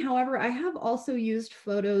submitting. However, I have also used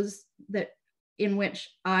photos in which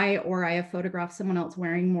I have photographed someone else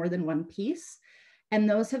wearing more than one piece. And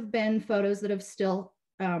those have been photos that have still,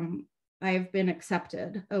 I've been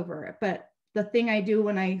accepted over it. But the thing I do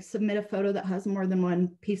when I submit a photo that has more than one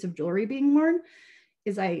piece of jewelry being worn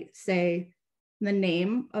is I say the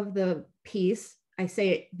name of the piece, I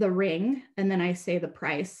say the ring, and then I say the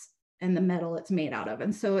price and the metal it's made out of.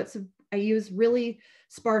 And so I use really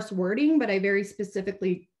sparse wording, but I very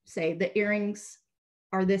specifically say the earrings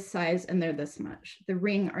are this size and they're this much. The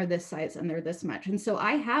ring are this size and they're this much. And so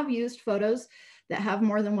I have used photos that have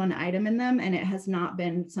more than one item in them, and it has not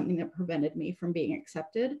been something that prevented me from being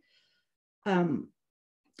accepted.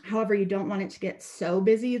 However, you don't want it to get so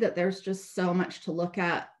busy that there's just so much to look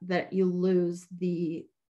at that you lose the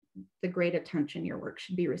great attention your work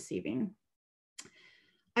should be receiving.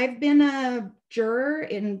 I've been a juror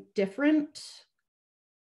in different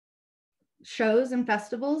shows and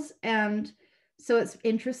festivals, and so it's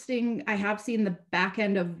interesting. I have seen the back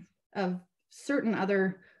end of certain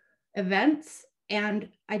other events, and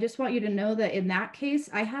I just want you to know that in that case,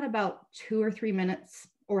 I had about 2 or 3 minutes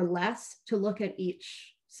or less to look at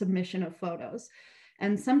each submission of photos.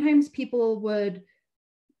 And sometimes people would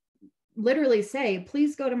literally say,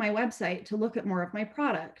 please go to my website to look at more of my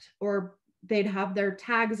product, or they'd have their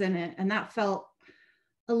tags in it. And that felt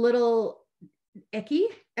a little icky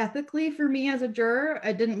ethically for me as a juror.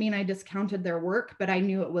 I didn't mean I discounted their work, but I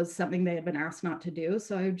knew it was something they had been asked not to do.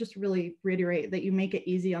 So I would just really reiterate that you make it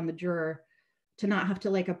easy on the juror to not have to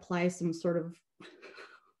like apply some sort of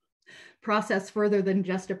process further than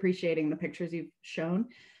just appreciating the pictures you've shown.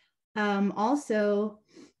 Also,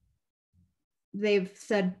 they've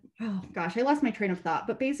said, oh gosh, I lost my train of thought,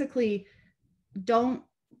 but basically don't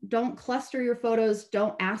cluster your photos.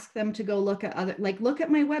 Don't ask them to go look at look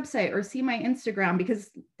at my website or see my Instagram, because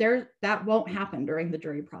that won't happen during the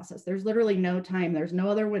jury process. There's literally no time. There's no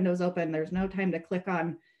other windows open. There's no time to click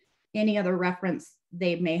on any other reference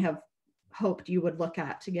they may have hoped you would look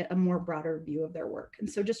at to get a more broader view of their work. And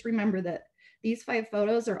so just remember that these 5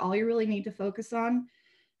 photos are all you really need to focus on.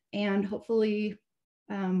 And hopefully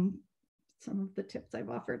some of the tips I've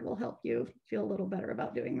offered will help you feel a little better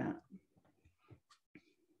about doing that.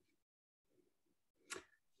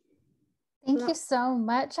 Thank you so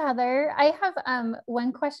much, Heather. I have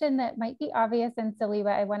one question that might be obvious and silly,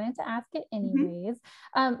 but I wanted to ask it anyways.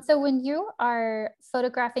 So when you are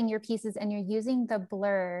photographing your pieces and you're using the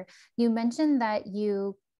blur, you mentioned that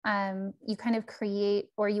you kind of create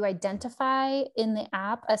or you identify in the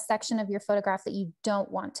app a section of your photograph that you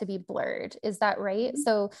don't want to be blurred. Is that right?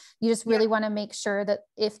 So you just really want to make sure that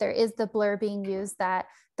if there is the blur being used, that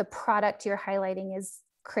the product you're highlighting is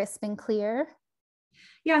crisp and clear?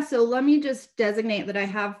 Yeah, so let me just designate that I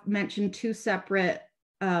have mentioned 2 separate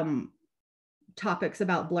topics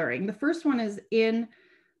about blurring. The first one is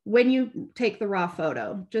when you take the raw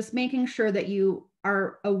photo, just making sure that you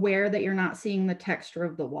are aware that you're not seeing the texture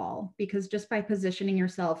of the wall, because just by positioning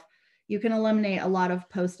yourself, you can eliminate a lot of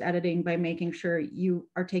post-editing by making sure you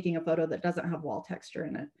are taking a photo that doesn't have wall texture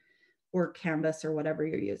in it, or canvas or whatever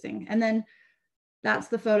you're using. And then that's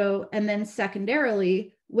the photo. And then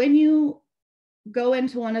secondarily, when you go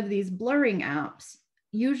into one of these blurring apps,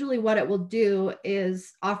 usually what it will do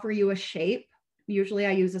is offer you a shape. Usually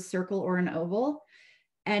I use a circle or an oval,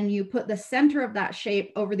 and you put the center of that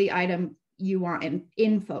shape over the item you want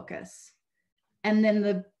in focus. And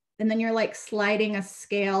then you're like sliding a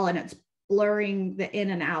scale and it's blurring the in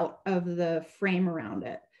and out of the frame around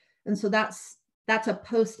it. And so that's a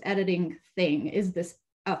post-editing thing. Is this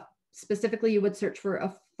specifically you would search for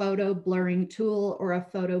a photo blurring tool or a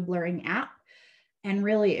photo blurring app. And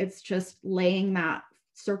really it's just laying that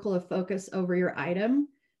circle of focus over your item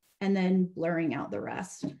and then blurring out the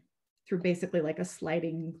rest through basically like a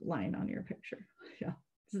sliding line on your picture. Yeah.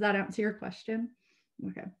 Does that answer your question?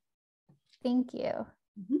 Okay. Thank you.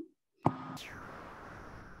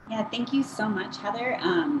 Yeah, thank you so much, Heather.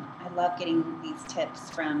 I love getting these tips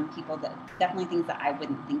from people, that definitely things that I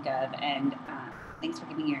wouldn't think of. And thanks for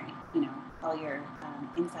giving your, all your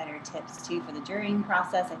insider tips too for the jurying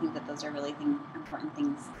process. I think that those are really important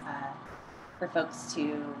things for folks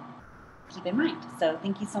to keep in mind. So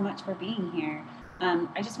thank you so much for being here.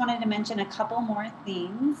 I just wanted to mention a couple more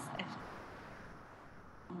things.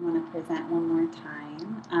 I want to present one more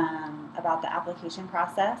time about the application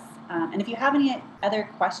process. And if you have any other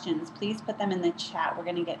questions, please put them in the chat. We're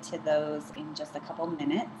going to get to those in just a couple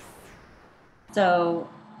minutes. So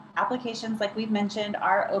applications, like we've mentioned,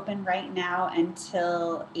 are open right now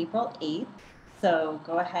until April 8th. So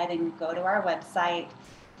go ahead and go to our website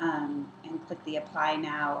and click the apply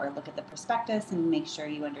now, or look at the prospectus and make sure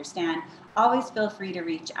you understand. Always feel free to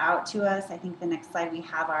reach out to us. I think the next slide we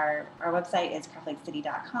have, our website is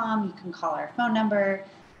craftlakecity.com. You can call our phone number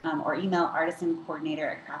or email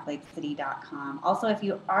artisancoordinator@craftlakecity.com. Also, if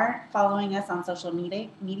you aren't following us on social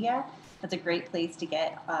media, that's a great place to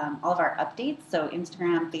get all of our updates. So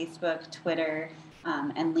Instagram, Facebook, Twitter,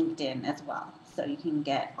 and LinkedIn as well. So you can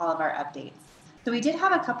get all of our updates. So we did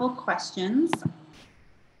have a couple questions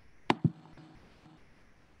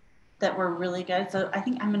that were really good. So I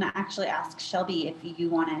think I'm going to actually ask Shelby if you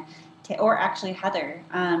want to, or actually Heather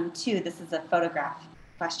too. This is a photograph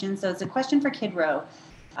question. So it's a question for Kid Row.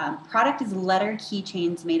 Product is letter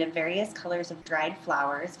keychains made of various colors of dried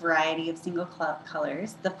flowers, variety of single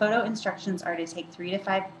colors. The photo instructions are to take 3 to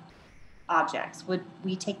 5 objects. Would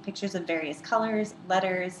we take pictures of various colors,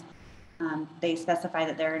 letters? They specify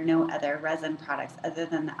that there are no other resin products other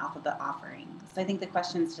than the alphabet offering. So I think the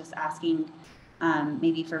question is just asking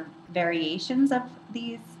maybe for variations of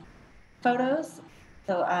these photos.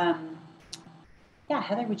 So yeah,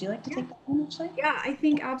 Heather, would you like to take that one actually? Yeah, I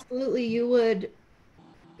think absolutely you would,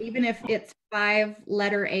 even if it's 5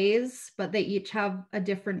 letter A's, but they each have a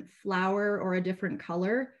different flower or a different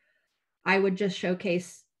color, I would just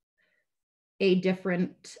showcase a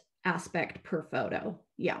different aspect per photo.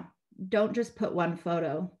 Yeah, don't just put one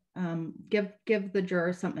photo. Give the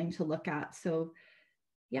juror something to look at. So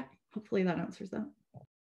yeah, hopefully that answers that.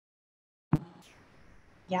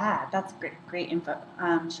 Yeah, that's great info.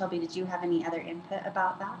 Shelby, did you have any other input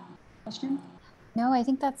about that question? No, I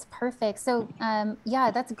think that's perfect. So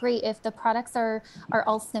yeah, that's great if the products are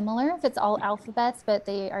all similar, if it's all alphabets, but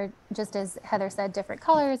they are, just as Heather said, different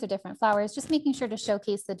colors or different flowers, just making sure to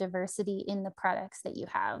showcase the diversity in the products that you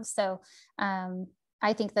have. So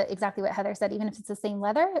I think that exactly what Heather said, even if it's the same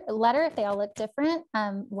letter, if they all look different,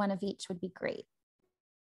 one of each would be great.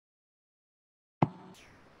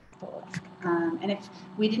 And if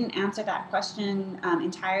we didn't answer that question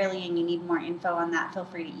entirely and you need more info on that, feel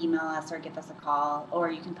free to email us or give us a call,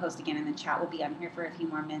 or you can post again in the chat. We'll be on here for a few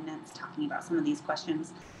more minutes talking about some of these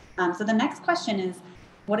questions. So the next question is,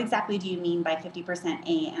 what exactly do you mean by 50%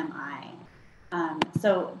 AMI?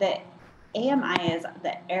 So the AMI is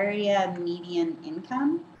the area median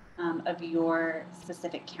income of your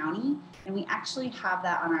specific county. And we actually have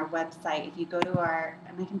that on our website. If you go to our,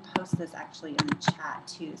 and I can post this actually in the chat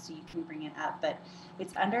too, so you can bring it up, but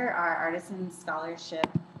it's under our Artisan Scholarship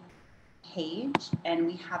page. And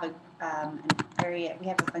we have an area, we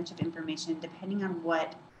have a bunch of information depending on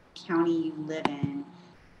what county you live in,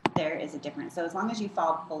 there is a difference. So as long as you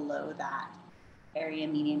fall below that area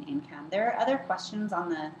median income. There are other questions on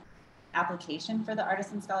the application for the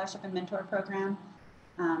Artisan Scholarship and Mentor Program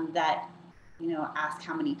that, ask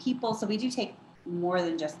how many people. So we do take more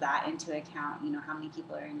than just that into account, how many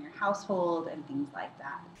people are in your household and things like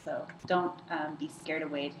that. So don't be scared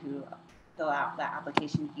away to fill out that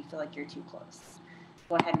application if you feel like you're too close.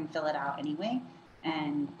 Go ahead and fill it out anyway.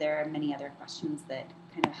 And there are many other questions that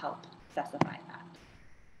kind of help specify that.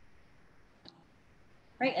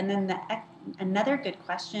 Right, and then another good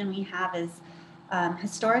question we have is,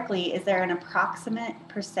 historically, is there an approximate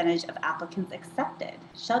percentage of applicants accepted?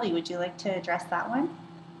 Shelby, would you like to address that one?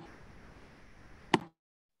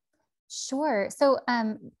 Sure. So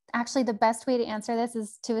actually the best way to answer this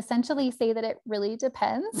is to essentially say that it really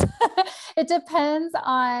depends. It depends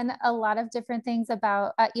on a lot of different things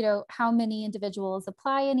about, how many individuals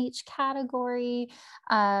apply in each category.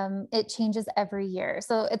 It changes every year.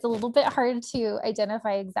 So it's a little bit hard to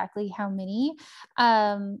identify exactly how many.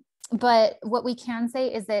 But what we can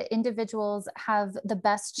say is that individuals have the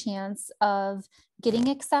best chance of getting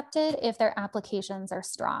accepted if their applications are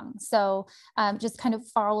strong. So just kind of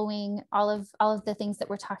following all of the things that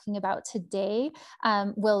we're talking about today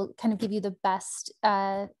will kind of give you the best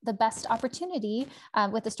opportunity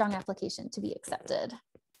with a strong application to be accepted.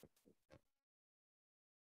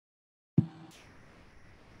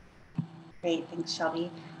 Great, thanks,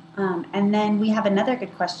 Shelby. And then we have another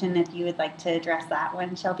good question, if you would like to address that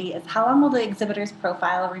one, Shelby, is how long will the exhibitor's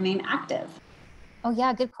profile remain active? Oh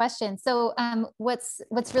yeah, good question. So what's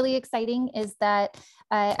really exciting is that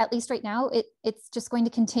at least right now, it's just going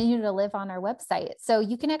to continue to live on our website. So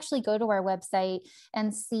you can actually go to our website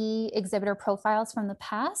and see exhibitor profiles from the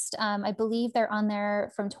past. I believe they're on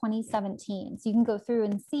there from 2017. So you can go through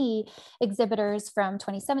and see exhibitors from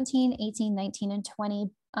 2017, 18, 19, and 20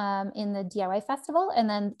 in the DIY festival, and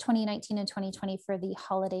then 2019 and 2020 for the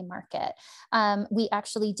holiday market. We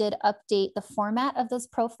actually did update the format of those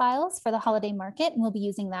profiles for the holiday market, and we'll be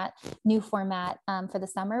using that new format for the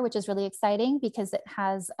summer, which is really exciting because it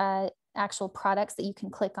has actual products that you can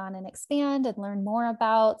click on and expand and learn more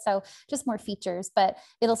about. So just more features, but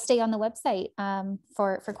it'll stay on the website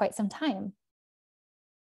for quite some time.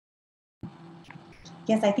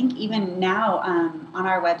 Yes, I think even now on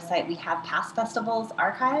our website, we have past festivals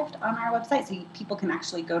archived on our website. So people can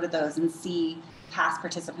actually go to those and see past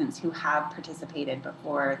participants who have participated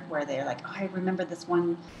before, where they're like, oh, I remember this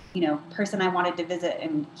one, person I wanted to visit.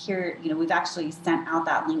 And here, we've actually sent out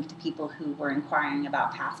that link to people who were inquiring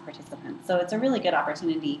about past participants. So it's a really good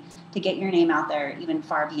opportunity to get your name out there, even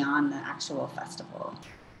far beyond the actual festival.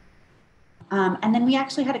 And then we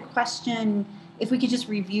actually had a question. If we could just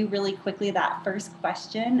review really quickly that first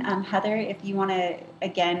question, Heather, if you want to,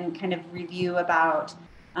 again, kind of review about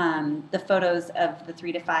the photos of the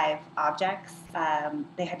 3 to 5 objects.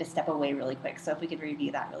 They had to step away really quick. So if we could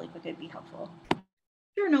review that really quick, it'd be helpful.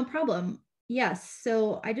 Sure, no problem. Yes,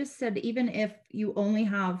 so I just said, even if you only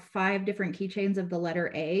have 5 different keychains of the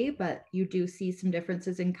letter A, but you do see some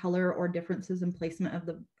differences in color or differences in placement of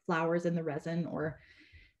the flowers in the resin, or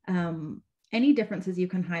any differences you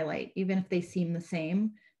can highlight, even if they seem the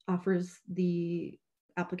same, offers the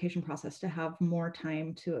application process to have more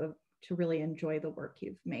time to really enjoy the work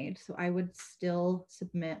you've made. So I would still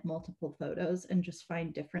submit multiple photos and just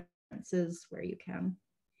find differences where you can.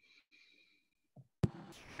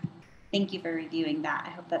 Thank you for reviewing that. I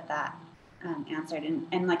hope that answered.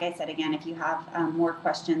 And like I said, again, if you have more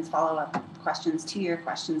questions, follow-up questions to your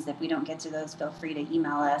questions, if we don't get to those, feel free to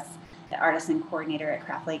email us at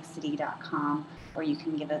artisancoordinator@craftlakecity.com, or you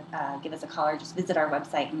can give us a call or just visit our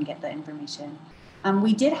website and get the information.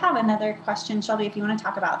 We did have another question, Shelby, if you want to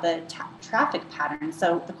talk about the traffic pattern.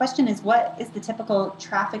 So the question is, what is the typical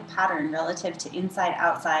traffic pattern relative to inside,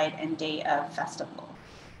 outside, and day of festival?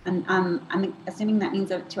 And I'm assuming that means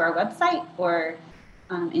to our website or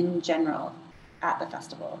in general at the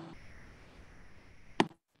festival.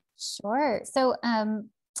 Sure. So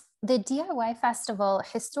the DIY festival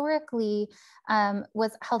historically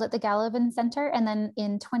was held at the Gallivan Center. And then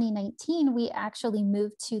in 2019, we actually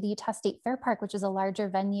moved to the Utah State Fair Park, which is a larger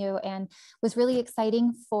venue, and was really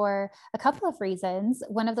exciting for a couple of reasons.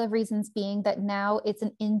 One of the reasons being that now it's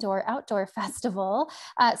an indoor-outdoor festival.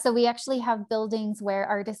 So we actually have buildings where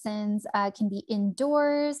artisans can be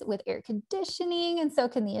indoors with air conditioning, and so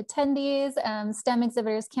can the attendees. STEM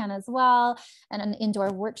exhibitors can as well, and an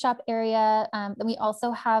indoor workshop area. Then we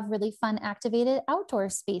also have really fun activated outdoor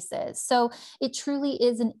spaces. So it truly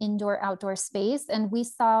is an indoor-outdoor space. And we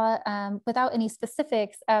saw, without any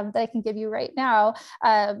specifics that I can give you right now,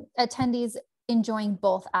 attendees enjoying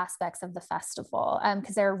both aspects of the festival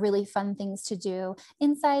because there are really fun things to do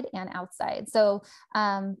inside and outside. So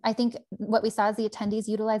I think what we saw is the attendees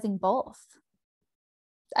utilizing both.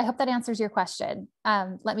 I hope that answers your question.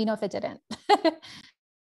 Let me know if it didn't.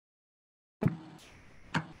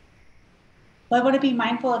 Well, I want to be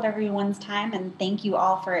mindful of everyone's time, and thank you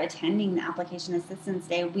all for attending the Application Assistance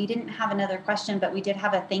Day. We didn't have another question, but we did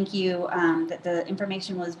have a thank you that the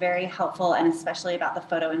information was very helpful, and especially about the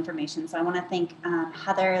photo information. So I want to thank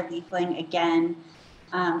Heather Leeflang again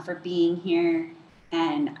for being here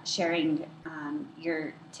and sharing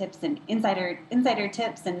your tips and insider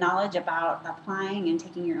tips and knowledge about applying and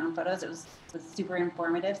taking your own photos. It was super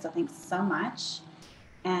informative, so thanks so much.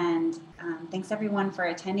 And thanks everyone for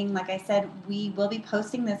attending. Like I said, we will be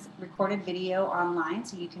posting this recorded video online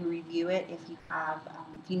so you can review it if you have,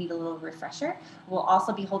 if you need a little refresher. We'll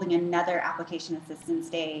also be holding another Application Assistance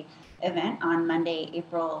Day event on Monday,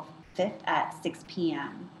 April 5th at 6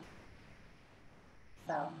 p.m.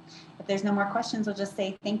 So if there's no more questions, we'll just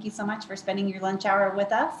say thank you so much for spending your lunch hour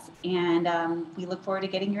with us, and we look forward to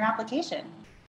getting your application.